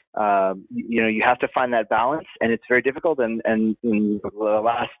chemistry. You have to find that balance, and it's very difficult. And in the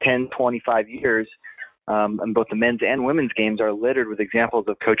last 10, 25 years, and both the men's and women's games are littered with examples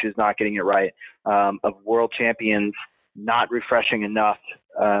of coaches not getting it right, of world champions not refreshing enough,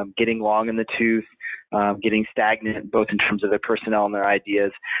 getting long in the tooth, getting stagnant, both in terms of their personnel and their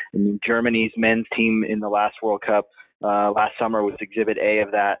ideas. And Germany's men's team in the last World Cup last summer was Exhibit A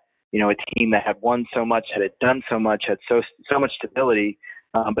of that. A team that had won so much, had done so much, had so much stability,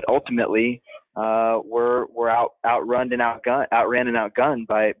 but ultimately were outran and outgunned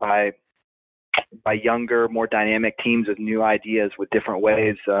by younger, more dynamic teams with new ideas, with different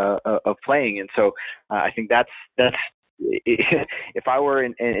ways of playing. And so I think that's if I were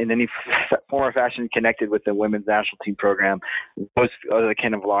in any form or fashion connected with the women's national team program, those are the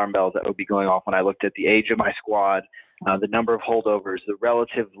kind of alarm bells that would be going off when I looked at the age of my squad, the number of holdovers, the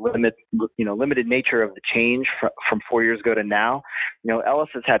relative limited nature of the change from 4 years ago to now. Ellis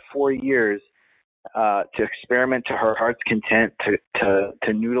has had 4 years to experiment to her heart's content,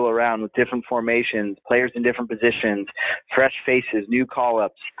 to noodle around with different formations, players in different positions, fresh faces, new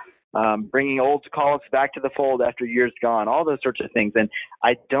call-ups, bringing old call-ups back to the fold after years gone, all those sorts of things. And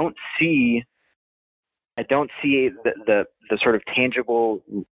I don't see the sort of tangible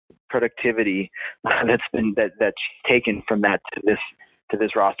productivity that's taken from that to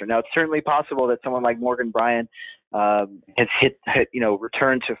this roster. Now, it's certainly possible that someone like Morgan Bryan has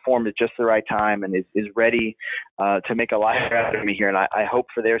returned to form at just the right time and is ready to make a life out of me here. And I hope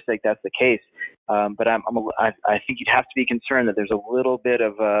for their sake that's the case. But I think you'd have to be concerned that there's a little bit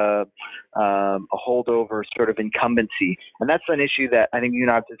of a holdover sort of incumbency. And that's an issue that I think you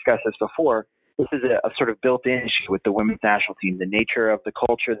and I have discussed this before. This is a sort of built-in issue with the women's national team, the nature of the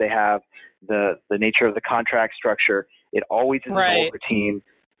culture they have, the nature of the contract structure. It always is an older team.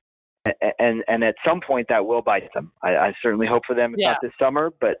 And at some point that will bite them. I certainly hope for them it's not this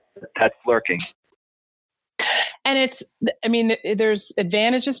summer, but that's lurking. And there's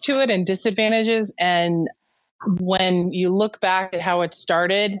advantages to it and disadvantages. And when you look back at how it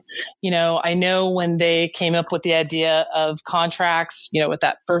started, I know when they came up with the idea of contracts, with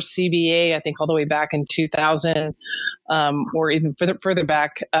that first CBA, I think all the way back in 2000, or even further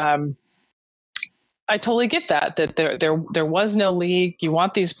back, I totally get that there was no league. You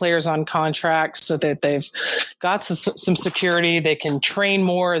want these players on contract so that they've got some security. They can train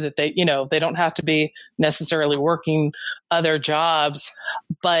more, that they don't have to be necessarily working other jobs.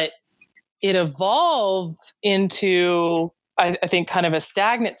 But it evolved into, I think, kind of a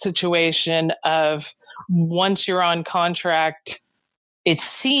stagnant situation of once you're on contract, it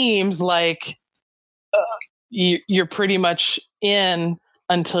seems like you're pretty much in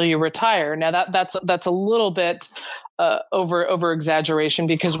until you retire. Now that's a little bit over exaggeration,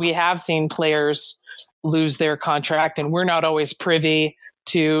 because we have seen players lose their contract, and we're not always privy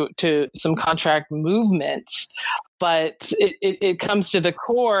to some contract movements. But it comes to the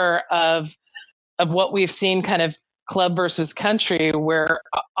core of what we've seen, kind of club versus country, where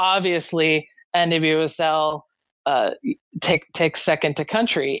obviously NWSL takes second to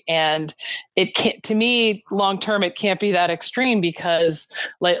country. And it can't, to me, long term, it can't be that extreme, because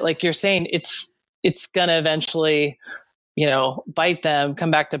like you're saying, it's gonna eventually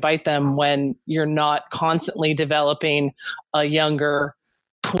come back to bite them when you're not constantly developing a younger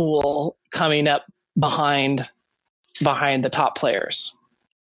pool coming up behind the top players.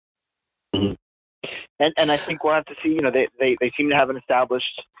 Mm-hmm. And I think we'll have to see, they seem to have an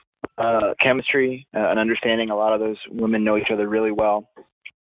established chemistry, an understanding. A lot of those women know each other really well.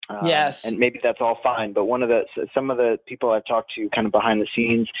 Yes. And maybe that's all fine. But some of the people I've talked to kind of behind the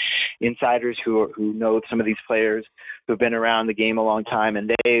scenes, insiders who know some of these players who've been around the game a long time,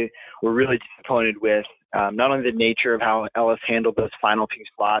 and they were really disappointed with not only the nature of how Ellis handled those final few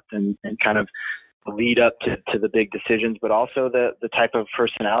slots and kind of lead up to the big decisions, but also the type of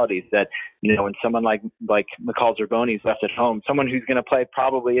personalities that, when someone like McCall Zerboni is left at home, someone who's going to play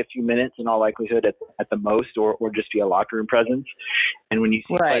probably a few minutes in all likelihood at the most, or just be a locker room presence. And when you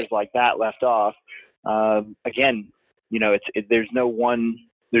see players like that left off, again, there's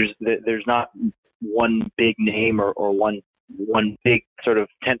not one big name or one big sort of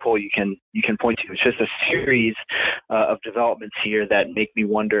tentpole you can point to. It's just a series of developments here that make me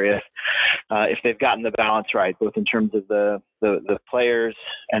wonder if they've gotten the balance right, both in terms of the players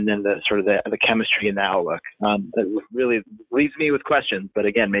and then the sort of the chemistry and the outlook. It really leaves me with questions. But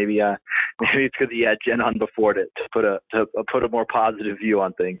again, maybe it's good that you had Jen on before to put a more positive view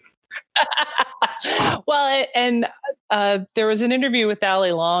on things. Well, and there was an interview with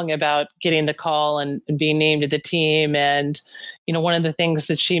Allie Long about getting the call and being named to the team. And, one of the things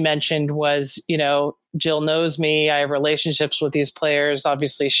that she mentioned was, Jill knows me. I have relationships with these players.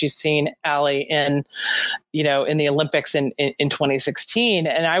 Obviously, she's seen Allie in the Olympics in 2016.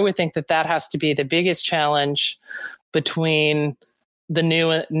 And I would think that has to be the biggest challenge between the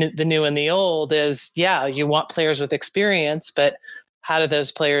new and the old is, you want players with experience, but how do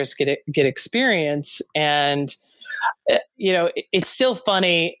those players get experience? And, it's still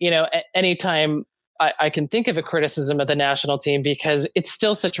funny, anytime I can think of a criticism of the national team, because it's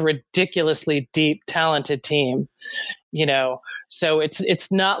still such a ridiculously deep, talented team, so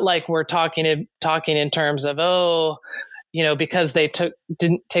it's not like we're talking in terms of, because they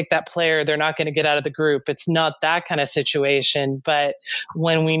didn't take that player, they're not going to get out of the group. It's not that kind of situation. But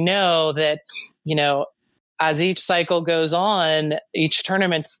when we know that, as each cycle goes on, each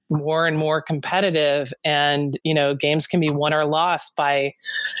tournament's more and more competitive, and, games can be won or lost by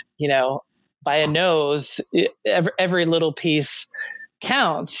a nose. Every little piece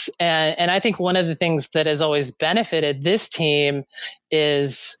counts. And I think one of the things that has always benefited this team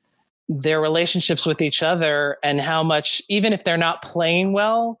is their relationships with each other, and how much, even if they're not playing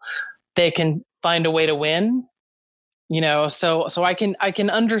well, they can find a way to win. So I can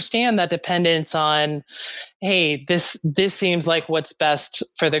understand that dependence on, hey, this seems like what's best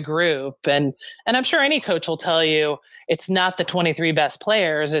for the group. And I'm sure any coach will tell you it's not the 23 best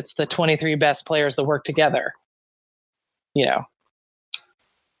players, it's the 23 best players that work together.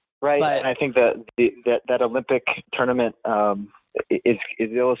 Right. But, and I think that Olympic tournament is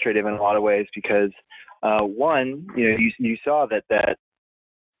illustrative in a lot of ways, because one, you saw that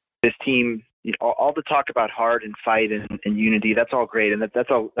this team, all the talk about heart and fight and unity, that's all great. And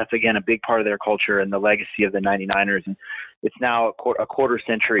that's again, a big part of their culture and the legacy of the 99ers. And it's now a quarter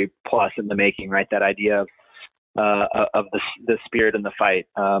century plus in the making, right? That idea of the spirit and the fight.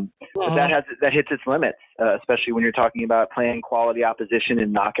 But that hits its limits, especially when you're talking about playing quality opposition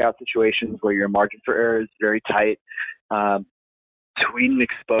in knockout situations where your margin for error is very tight. Sweden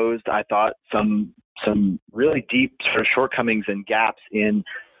exposed, I thought, some really deep sort of shortcomings and gaps in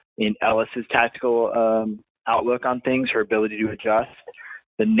Ellis's tactical outlook on things, her ability to adjust,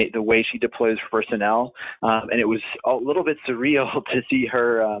 the way she deploys personnel, and it was a little bit surreal to see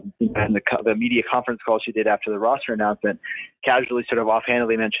her in the media conference call she did after the roster announcement, casually sort of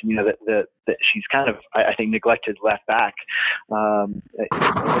offhandedly mention, that she's kind of, I think, neglected left back. A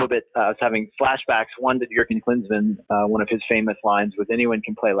little bit. I was having flashbacks. One to Jurgen Klinsmann, one of his famous lines was, "Anyone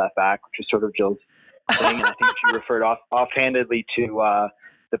can play left back," which is sort of Jill's thing, and I think she referred offhandedly to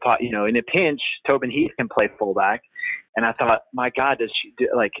in a pinch, Tobin Heath can play fullback. And I thought, my God, does she do,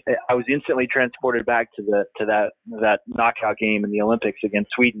 I was instantly transported back to that knockout game in the Olympics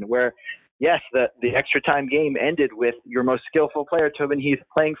against Sweden, where, yes, the extra time game ended with your most skillful player, Tobin Heath,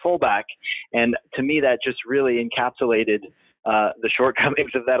 playing fullback. And to me, that just really encapsulated the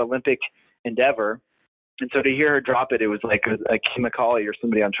shortcomings of that Olympic endeavor. And so to hear her drop it, it was like Kim McCauley or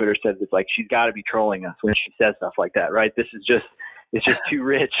somebody on Twitter said, it's like, she's got to be trolling us when she says stuff like that, right? It's just too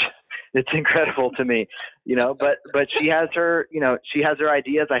rich. It's incredible to me, but she has her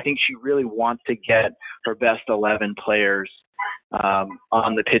ideas. I think she really wants to get her best 11 players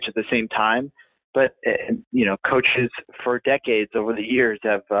on the pitch at the same time. But, coaches for decades over the years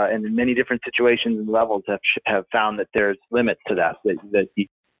have, and in many different situations and levels have found that there's limits to that you,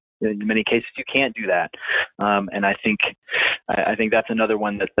 in many cases you can't do that. And I think that's another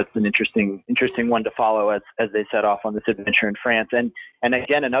one that's an interesting one to follow as they set off on this adventure in France. And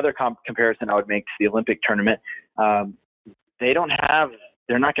again, another comparison I would make to the Olympic tournament, they're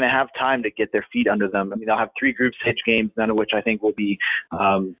not going to have time to get their feet under them. I mean, they'll have 3 group stage games, none of which I think will be,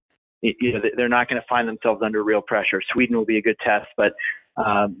 they're not going to find themselves under real pressure. Sweden will be a good test, but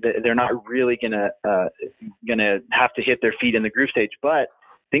they're not really going to have to hit their feet in the group stage. But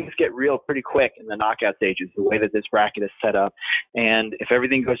things get real pretty quick in the knockout stages, the way that this bracket is set up. And if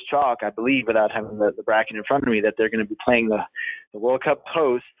everything goes chalk, I believe, without having the bracket in front of me, that they're going to be playing the World Cup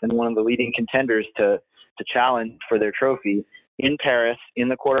hosts and one of the leading contenders to challenge for their trophy in Paris in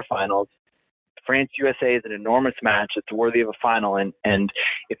the quarterfinals. France-USA is an enormous match. It's worthy of a final. And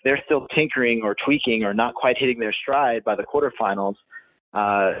if they're still tinkering or tweaking or not quite hitting their stride by the quarterfinals,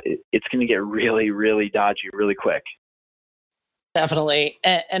 it's going to get really, really dodgy really quick. Definitely.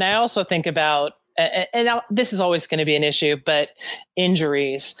 And I also think about, and now this is always going to be an issue, but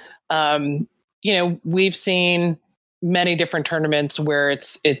injuries. We've seen many different tournaments where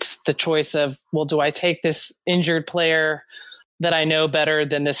it's the choice of, well, do I take this injured player that I know better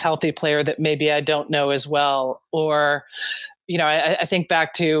than this healthy player that maybe I don't know as well? Or, I think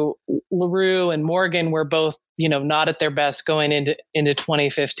back to LaRue and Morgan were both, not at their best going into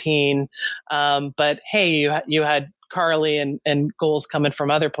 2015. But hey, you had Carly and goals coming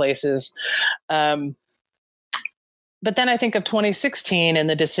from other places. But then I think of 2016 and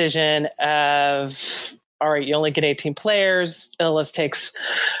the decision of, all right, you only get 18 players. Illes takes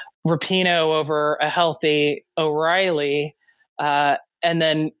Rapinoe over a healthy O'Reilly. And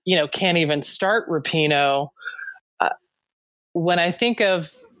then, can't even start Rapinoe. When I think of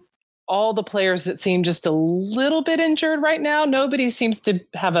all the players that seem just a little bit injured right now, nobody seems to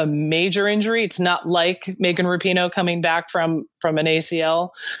have a major injury. It's not like Megan Rapinoe coming back from an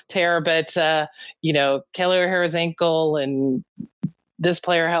ACL tear, but, Kelly O'Hara's ankle and this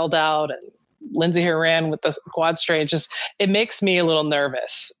player held out, and Lindsay Horan with the quad strain, it makes me a little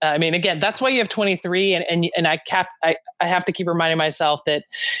nervous. I mean, again, that's why you have 23, and I have to keep reminding myself that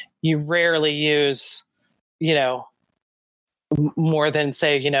you rarely use, more than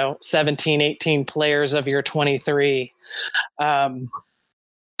say, 17, 18 players of your 23. But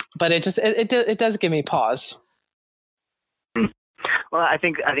it does give me pause. Well, I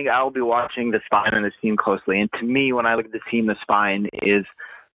think I'll be watching the spine on this team closely. And to me, when I look at the team, the spine is,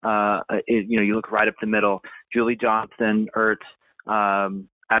 you look right up the middle: Julie Johnson, Ertz,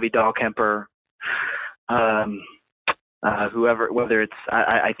 Abby Dahlkemper, whoever. Whether it's,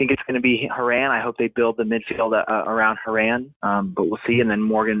 I think it's going to be Horan. I hope they build the midfield around Horan, but we'll see. And then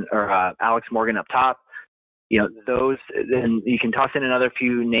Morgan or Alex Morgan up top. Those. Then you can toss in another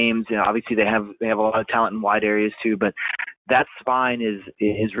few names. Obviously they have a lot of talent in wide areas too, but that spine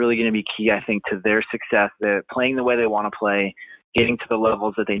is really going to be key, I think, to their success. They're playing the way they want to play, getting to the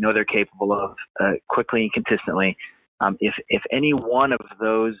levels that they know they're capable of quickly and consistently. If any one of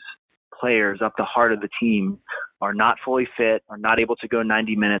those players up the heart of the team are not fully fit, or not able to go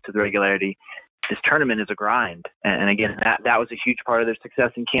 90 minutes with regularity, this tournament is a grind. And again, that was a huge part of their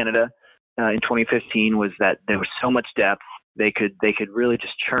success in Canada in 2015, was that there was so much depth. They could really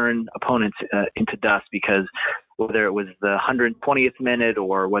just churn opponents into dust, because whether it was the 120th minute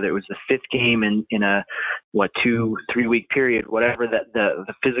or whether it was the fifth game in a 2-3 week period, whatever that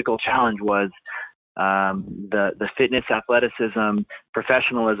the physical challenge was, the fitness, athleticism,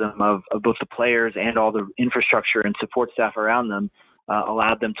 professionalism of both the players and all the infrastructure and support staff around them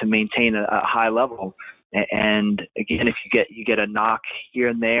allowed them to maintain a high level. And again, if you get a knock here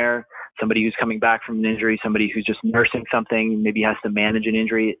and there, somebody who's coming back from an injury, somebody who's just nursing something, maybe has to manage an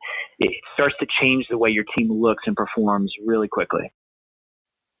injury, it starts to change the way your team looks and performs really quickly.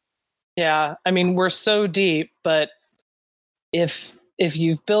 Yeah, I mean, we're so deep, but if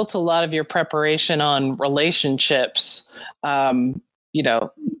you've built a lot of your preparation on relationships,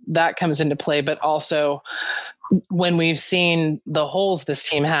 that comes into play. But also, when we've seen the holes this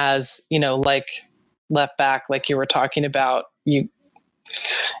team has, like left back, like you were talking about,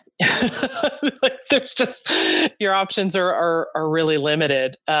 like there's just, your options are really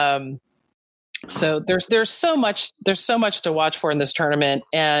limited. So there's so much to watch for in this tournament,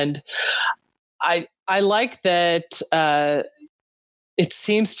 and I like that. It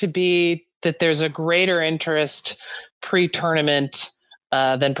seems to be that there's a greater interest pre-tournament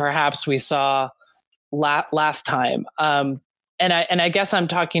than perhaps we saw last time. And I guess I'm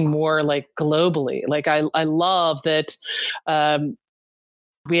talking more like globally. Like I love that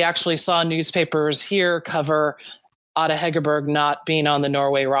we actually saw newspapers here cover Ada Hegerberg not being on the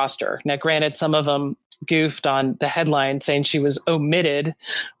Norway roster. Now, granted, some of them goofed on the headline saying she was omitted,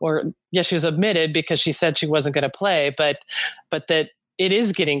 she was omitted because she said she wasn't going to play, but that it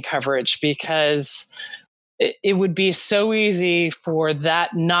is getting coverage, because it would be so easy for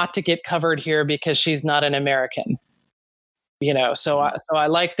that not to get covered here because she's not an American. So I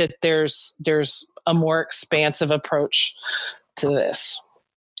like that there's a more expansive approach to this.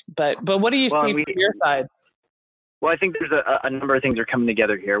 But what do you see from your side? Well, I think there's a number of things are coming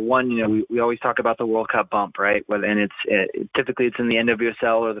together here. One, we always talk about the World Cup bump, right? And typically it's in the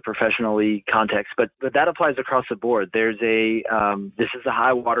NWSL or the professional league context, but that applies across the board. There's this is a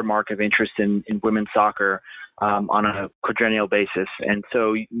high watermark of interest in women's soccer on a quadrennial basis, and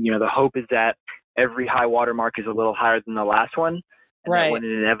so the hope is that every high watermark is a little higher than the last one. And right. That when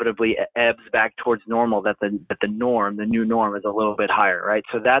it inevitably ebbs back towards normal, that the norm, the new norm, is a little bit higher, right?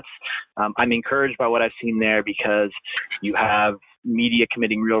 So that's I'm encouraged by what I've seen there, because you have media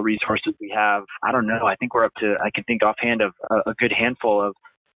committing real resources. We have, I don't know, I think we're up to, I can think offhand of a good handful of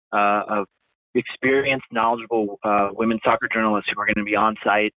experienced, knowledgeable women's soccer journalists who are going to be on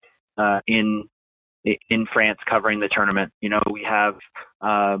site in France covering the tournament. We have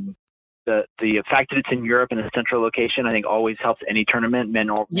the fact that it's in Europe in a central location, I think always helps any tournament, men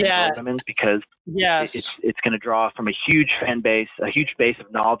or women's, because it's going to draw from a huge fan base, a huge base of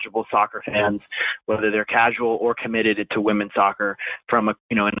knowledgeable soccer fans, whether they're casual or committed to women's soccer from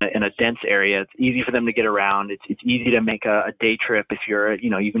in a dense area. It's easy for them to get around. It's easy to make a day trip if you're,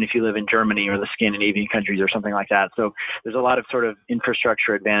 even if you live in Germany or the Scandinavian countries or something like that. So there's a lot of sort of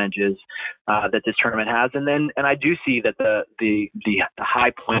infrastructure advantages that this tournament has. And I do see that the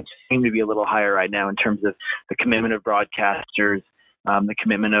high points seem to be a little higher right now in terms of the commitment of broadcasters, the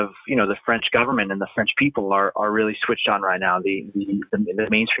commitment of the French government and the French people are really switched on right now. The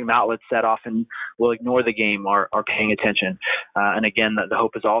mainstream outlets that often will ignore the game are paying attention, and again, the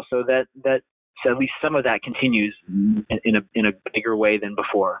hope is also that at least some of that continues in a bigger way than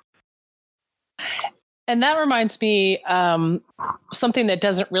before. And that reminds me something that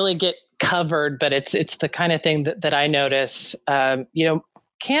doesn't really get covered, but it's the kind of thing that I notice.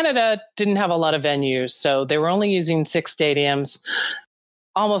 Canada didn't have a lot of venues, so they were only using 6 stadiums.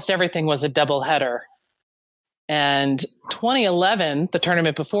 Almost everything was a doubleheader. And 2011, the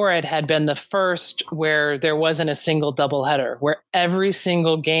tournament before it, had been the first where there wasn't a single doubleheader, where every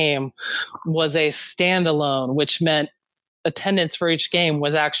single game was a standalone, which meant attendance for each game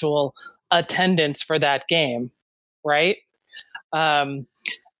was actual attendance for that game, right?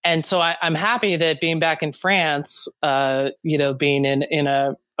 And so I'm happy that being back in France, being in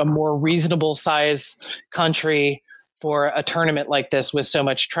a more reasonable size country for a tournament like this with so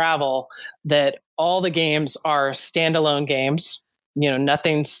much travel, that all the games are standalone games.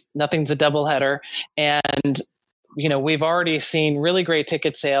 Nothing's a doubleheader, and we've already seen really great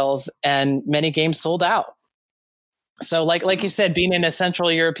ticket sales and many games sold out. So like you said, being in a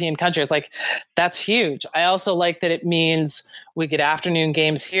Central European country, it's that's huge. I also like that it means we get afternoon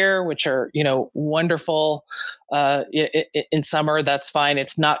games here, which are, wonderful. In summer, that's fine.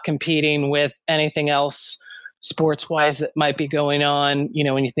 It's not competing with anything else sports-wise that might be going on,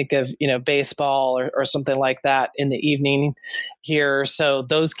 when you think of, baseball or something like that in the evening here. So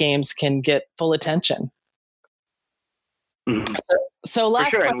those games can get full attention. Mm-hmm. So last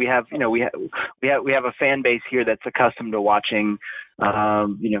for sure, and we have a fan base here that's accustomed to watching,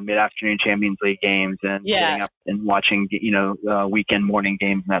 mid-afternoon Champions League games and getting up and watching, weekend morning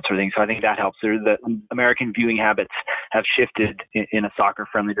games and that sort of thing. So I think that helps. The American viewing habits have shifted in a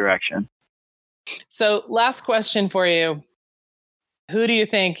soccer-friendly direction. So last question for you: who do you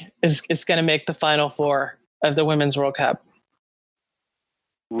think is going to make the Final Four of the Women's World Cup?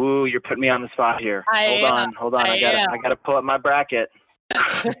 Ooh, you're putting me on the spot here. Hold on. I gotta pull up my bracket.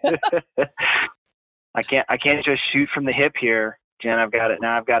 I can't just shoot from the hip here, Jen. I've got to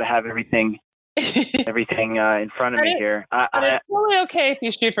have everything in front of me here. It's totally okay if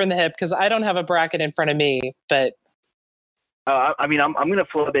you shoot from the hip, because I don't have a bracket in front of me, but. I'm going to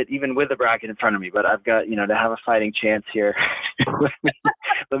flub it even with a bracket in front of me, but I've got, to have a fighting chance here.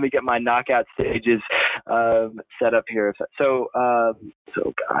 Let me get my knockout stages set up here. So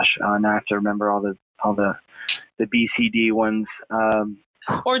gosh, now I have to remember all the BCD ones.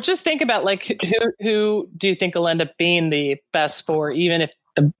 Or just think about who do you think will end up being the best four, even if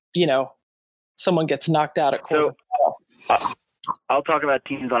someone gets knocked out at quarter. I'll talk about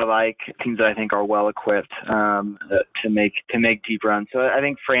teams I like, teams that I think are well equipped to make deep runs. So I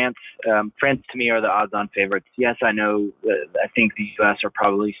think France to me are the odds-on favorites. Yes, I know. I think the U.S. are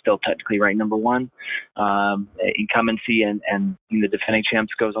probably still technically ranked number one. Incumbency and the defending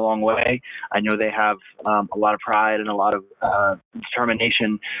champs goes a long way. I know they have a lot of pride and a lot of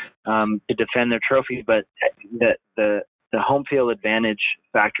determination to defend their trophy, but the home field advantage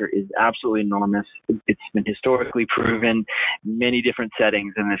factor is absolutely enormous. It's been historically proven in many different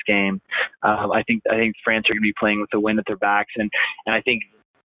settings in this game. I think France are going to be playing with the wind at their backs, and I think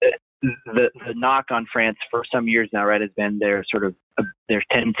the knock on France for some years now, right, has been their sort of their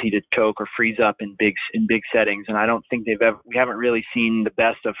tendency to choke or freeze up in big settings, and I don't think we haven't really seen the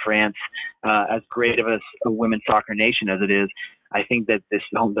best of France, as great of a women's soccer nation as it is. I think that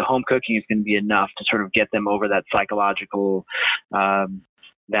the home cooking is going to be enough to sort of get them over that psychological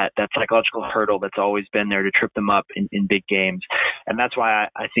that psychological hurdle that's always been there to trip them up in big games. And that's why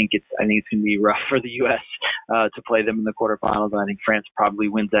I think it's going to be rough for the U.S. To play them in the quarterfinals. And I think France probably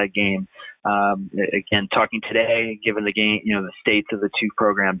wins that game. Again, talking today, given the game, the states of the two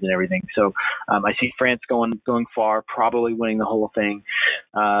programs and everything. So I see France going far, probably winning the whole thing.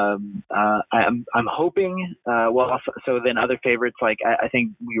 I'm hoping. So then other favorites, like I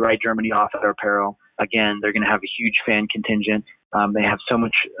think we write Germany off at our peril. Again, they're going to have a huge fan contingent. They have so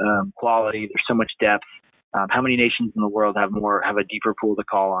much quality. There's so much depth. How many nations in the world have a deeper pool to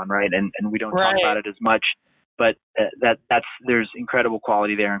call on, right? And we don't talk about it as much, but there's incredible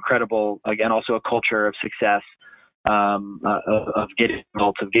quality there. Incredible, again, also a culture of success, of getting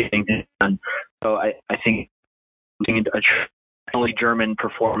results, of getting things done. So I think a only German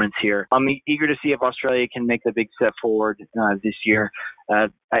performance here. I'm eager to see if Australia can make the big step forward this year.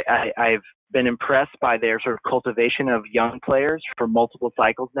 I've been impressed by their sort of cultivation of young players for multiple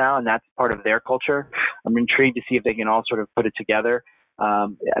cycles now, and that's part of their culture. I'm intrigued to see if they can all sort of put it together.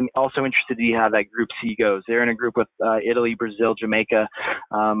 I'm also interested to see how that Group C goes. They're in a group with Italy, Brazil, Jamaica.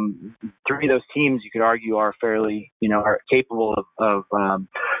 Three of those teams, you could argue, are fairly, are capable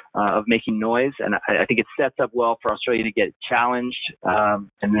of making noise, and I think it sets up well for Australia to get challenged and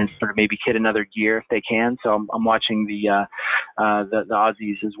then sort of maybe hit another gear if they can. So I'm watching the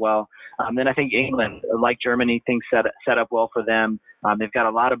Aussies as well. Then I think England, like Germany, things set up well for them. They've got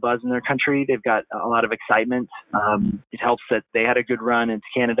a lot of buzz in their country. They've got a lot of excitement. It helps that they had a good run into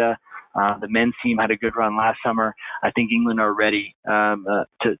Canada. The men's team had a good run last summer. I think England are ready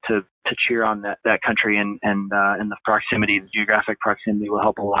to cheer on that country, and the proximity, the geographic proximity will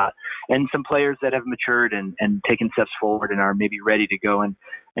help a lot. And some players that have matured and taken steps forward and are maybe ready to go and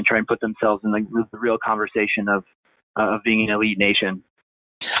try and put themselves in the real conversation of being an elite nation.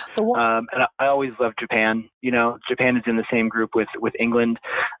 And I always love Japan. Japan is in the same group with England,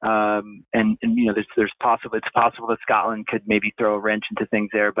 and it's possible that Scotland could maybe throw a wrench into things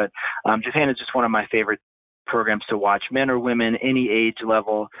there. But Japan is just one of my favorite programs to watch, men or women, any age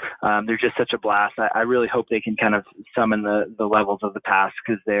level. They're just such a blast. I really hope they can kind of summon the levels of the past,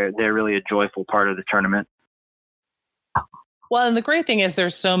 because they're really a joyful part of the tournament. Well, and the great thing is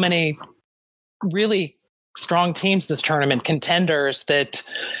there's so many really strong teams this tournament, contenders, that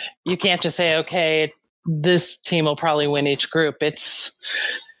you can't just say, okay, this team will probably win each group. It's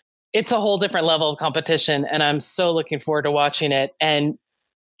a whole different level of competition, and I'm so looking forward to watching it. And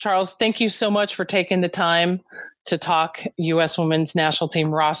Charles, thank you so much for taking the time to talk U.S. women's national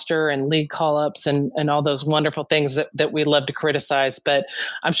team roster and league call-ups and all those wonderful things that we love to criticize. But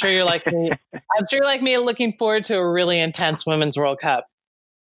I'm sure you're like me. I'm sure you're like me, looking forward to a really intense Women's World Cup.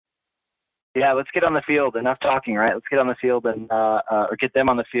 Yeah, let's get on the field. Enough talking, right? Let's get on the field and or get them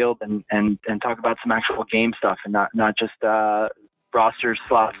on the field and talk about some actual game stuff, and not just roster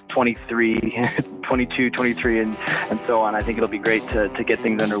slots 23, 22, 23, and so on. I think it'll be great to get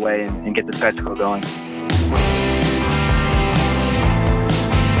things underway and get the spectacle going.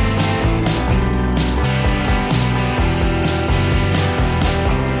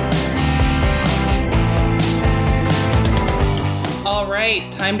 All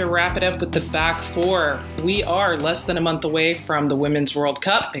right, time to wrap it up with the back four. We are less than a month away from the Women's World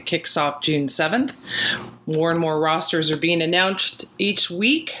Cup. It kicks off June 7th. More and more rosters are being announced each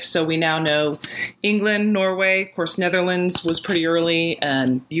week. So we now know England, Norway, of course, Netherlands was pretty early,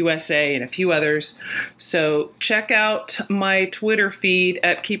 and USA and a few others. So check out my Twitter feed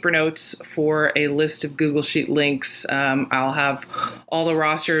at Keeper Notes for a list of Google Sheet links. I'll have all the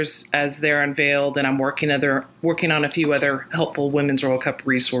rosters as they're unveiled, and I'm working on a few other helpful Women's World Cup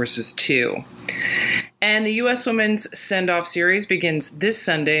resources too. And the U.S. Women's Send-Off Series begins this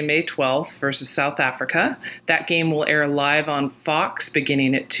Sunday, May 12th, versus South Africa. That game will air live on Fox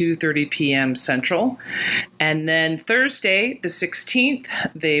beginning at 2:30 p.m. Central. And then Thursday, the 16th,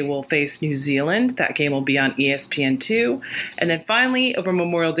 they will face New Zealand. That game will be on ESPN2. And then finally, over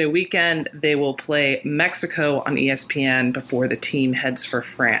Memorial Day weekend, they will play Mexico on ESPN before the team heads for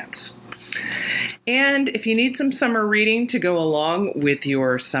France. And if you need some summer reading to go along with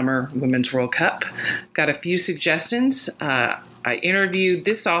your summer Women's World Cup, got a few suggestions. I interviewed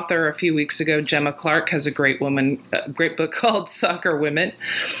this author a few weeks ago. Gemma Clark has a great book called Soccer Women.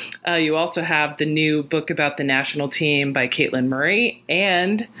 You also have the new book about the national team by Caitlin Murray,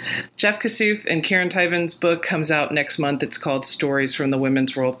 and Jeff Kassouf and Karen Tyven's book comes out next month. It's called Stories from the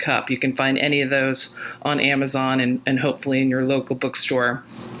Women's World Cup. You can find any of those on Amazon and hopefully in your local bookstore.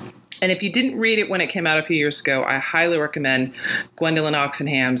 And if you didn't read it when it came out a few years ago, I highly recommend Gwendolyn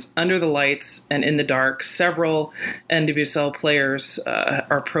Oxenham's Under the Lights and in the Dark. Several NWSL players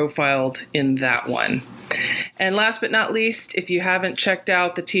are profiled in that one. And last but not least, if you haven't checked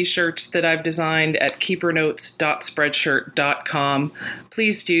out the t-shirts that I've designed at keepernotes.spreadshirt.com,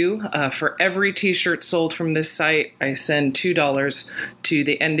 please do. For every t-shirt sold from this site, I send $2 to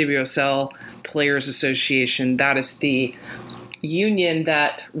the NWSL Players Association. That is the union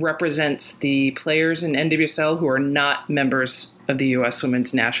that represents the players in NWSL who are not members of the U.S.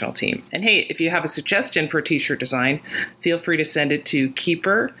 Women's National Team. And hey, if you have a suggestion for a t-shirt design, feel free to send it to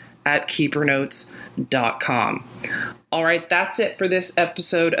keeper@keepernotes.com. All right, that's it for this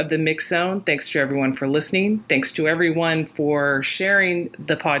episode of The Mix Zone. Thanks to everyone for listening. Thanks to everyone for sharing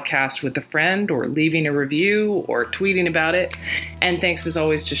the podcast with a friend or leaving a review or tweeting about it. And thanks as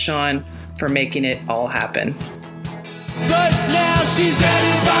always to Sean for making it all happen. But now she's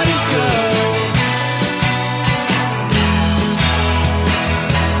everybody's girl.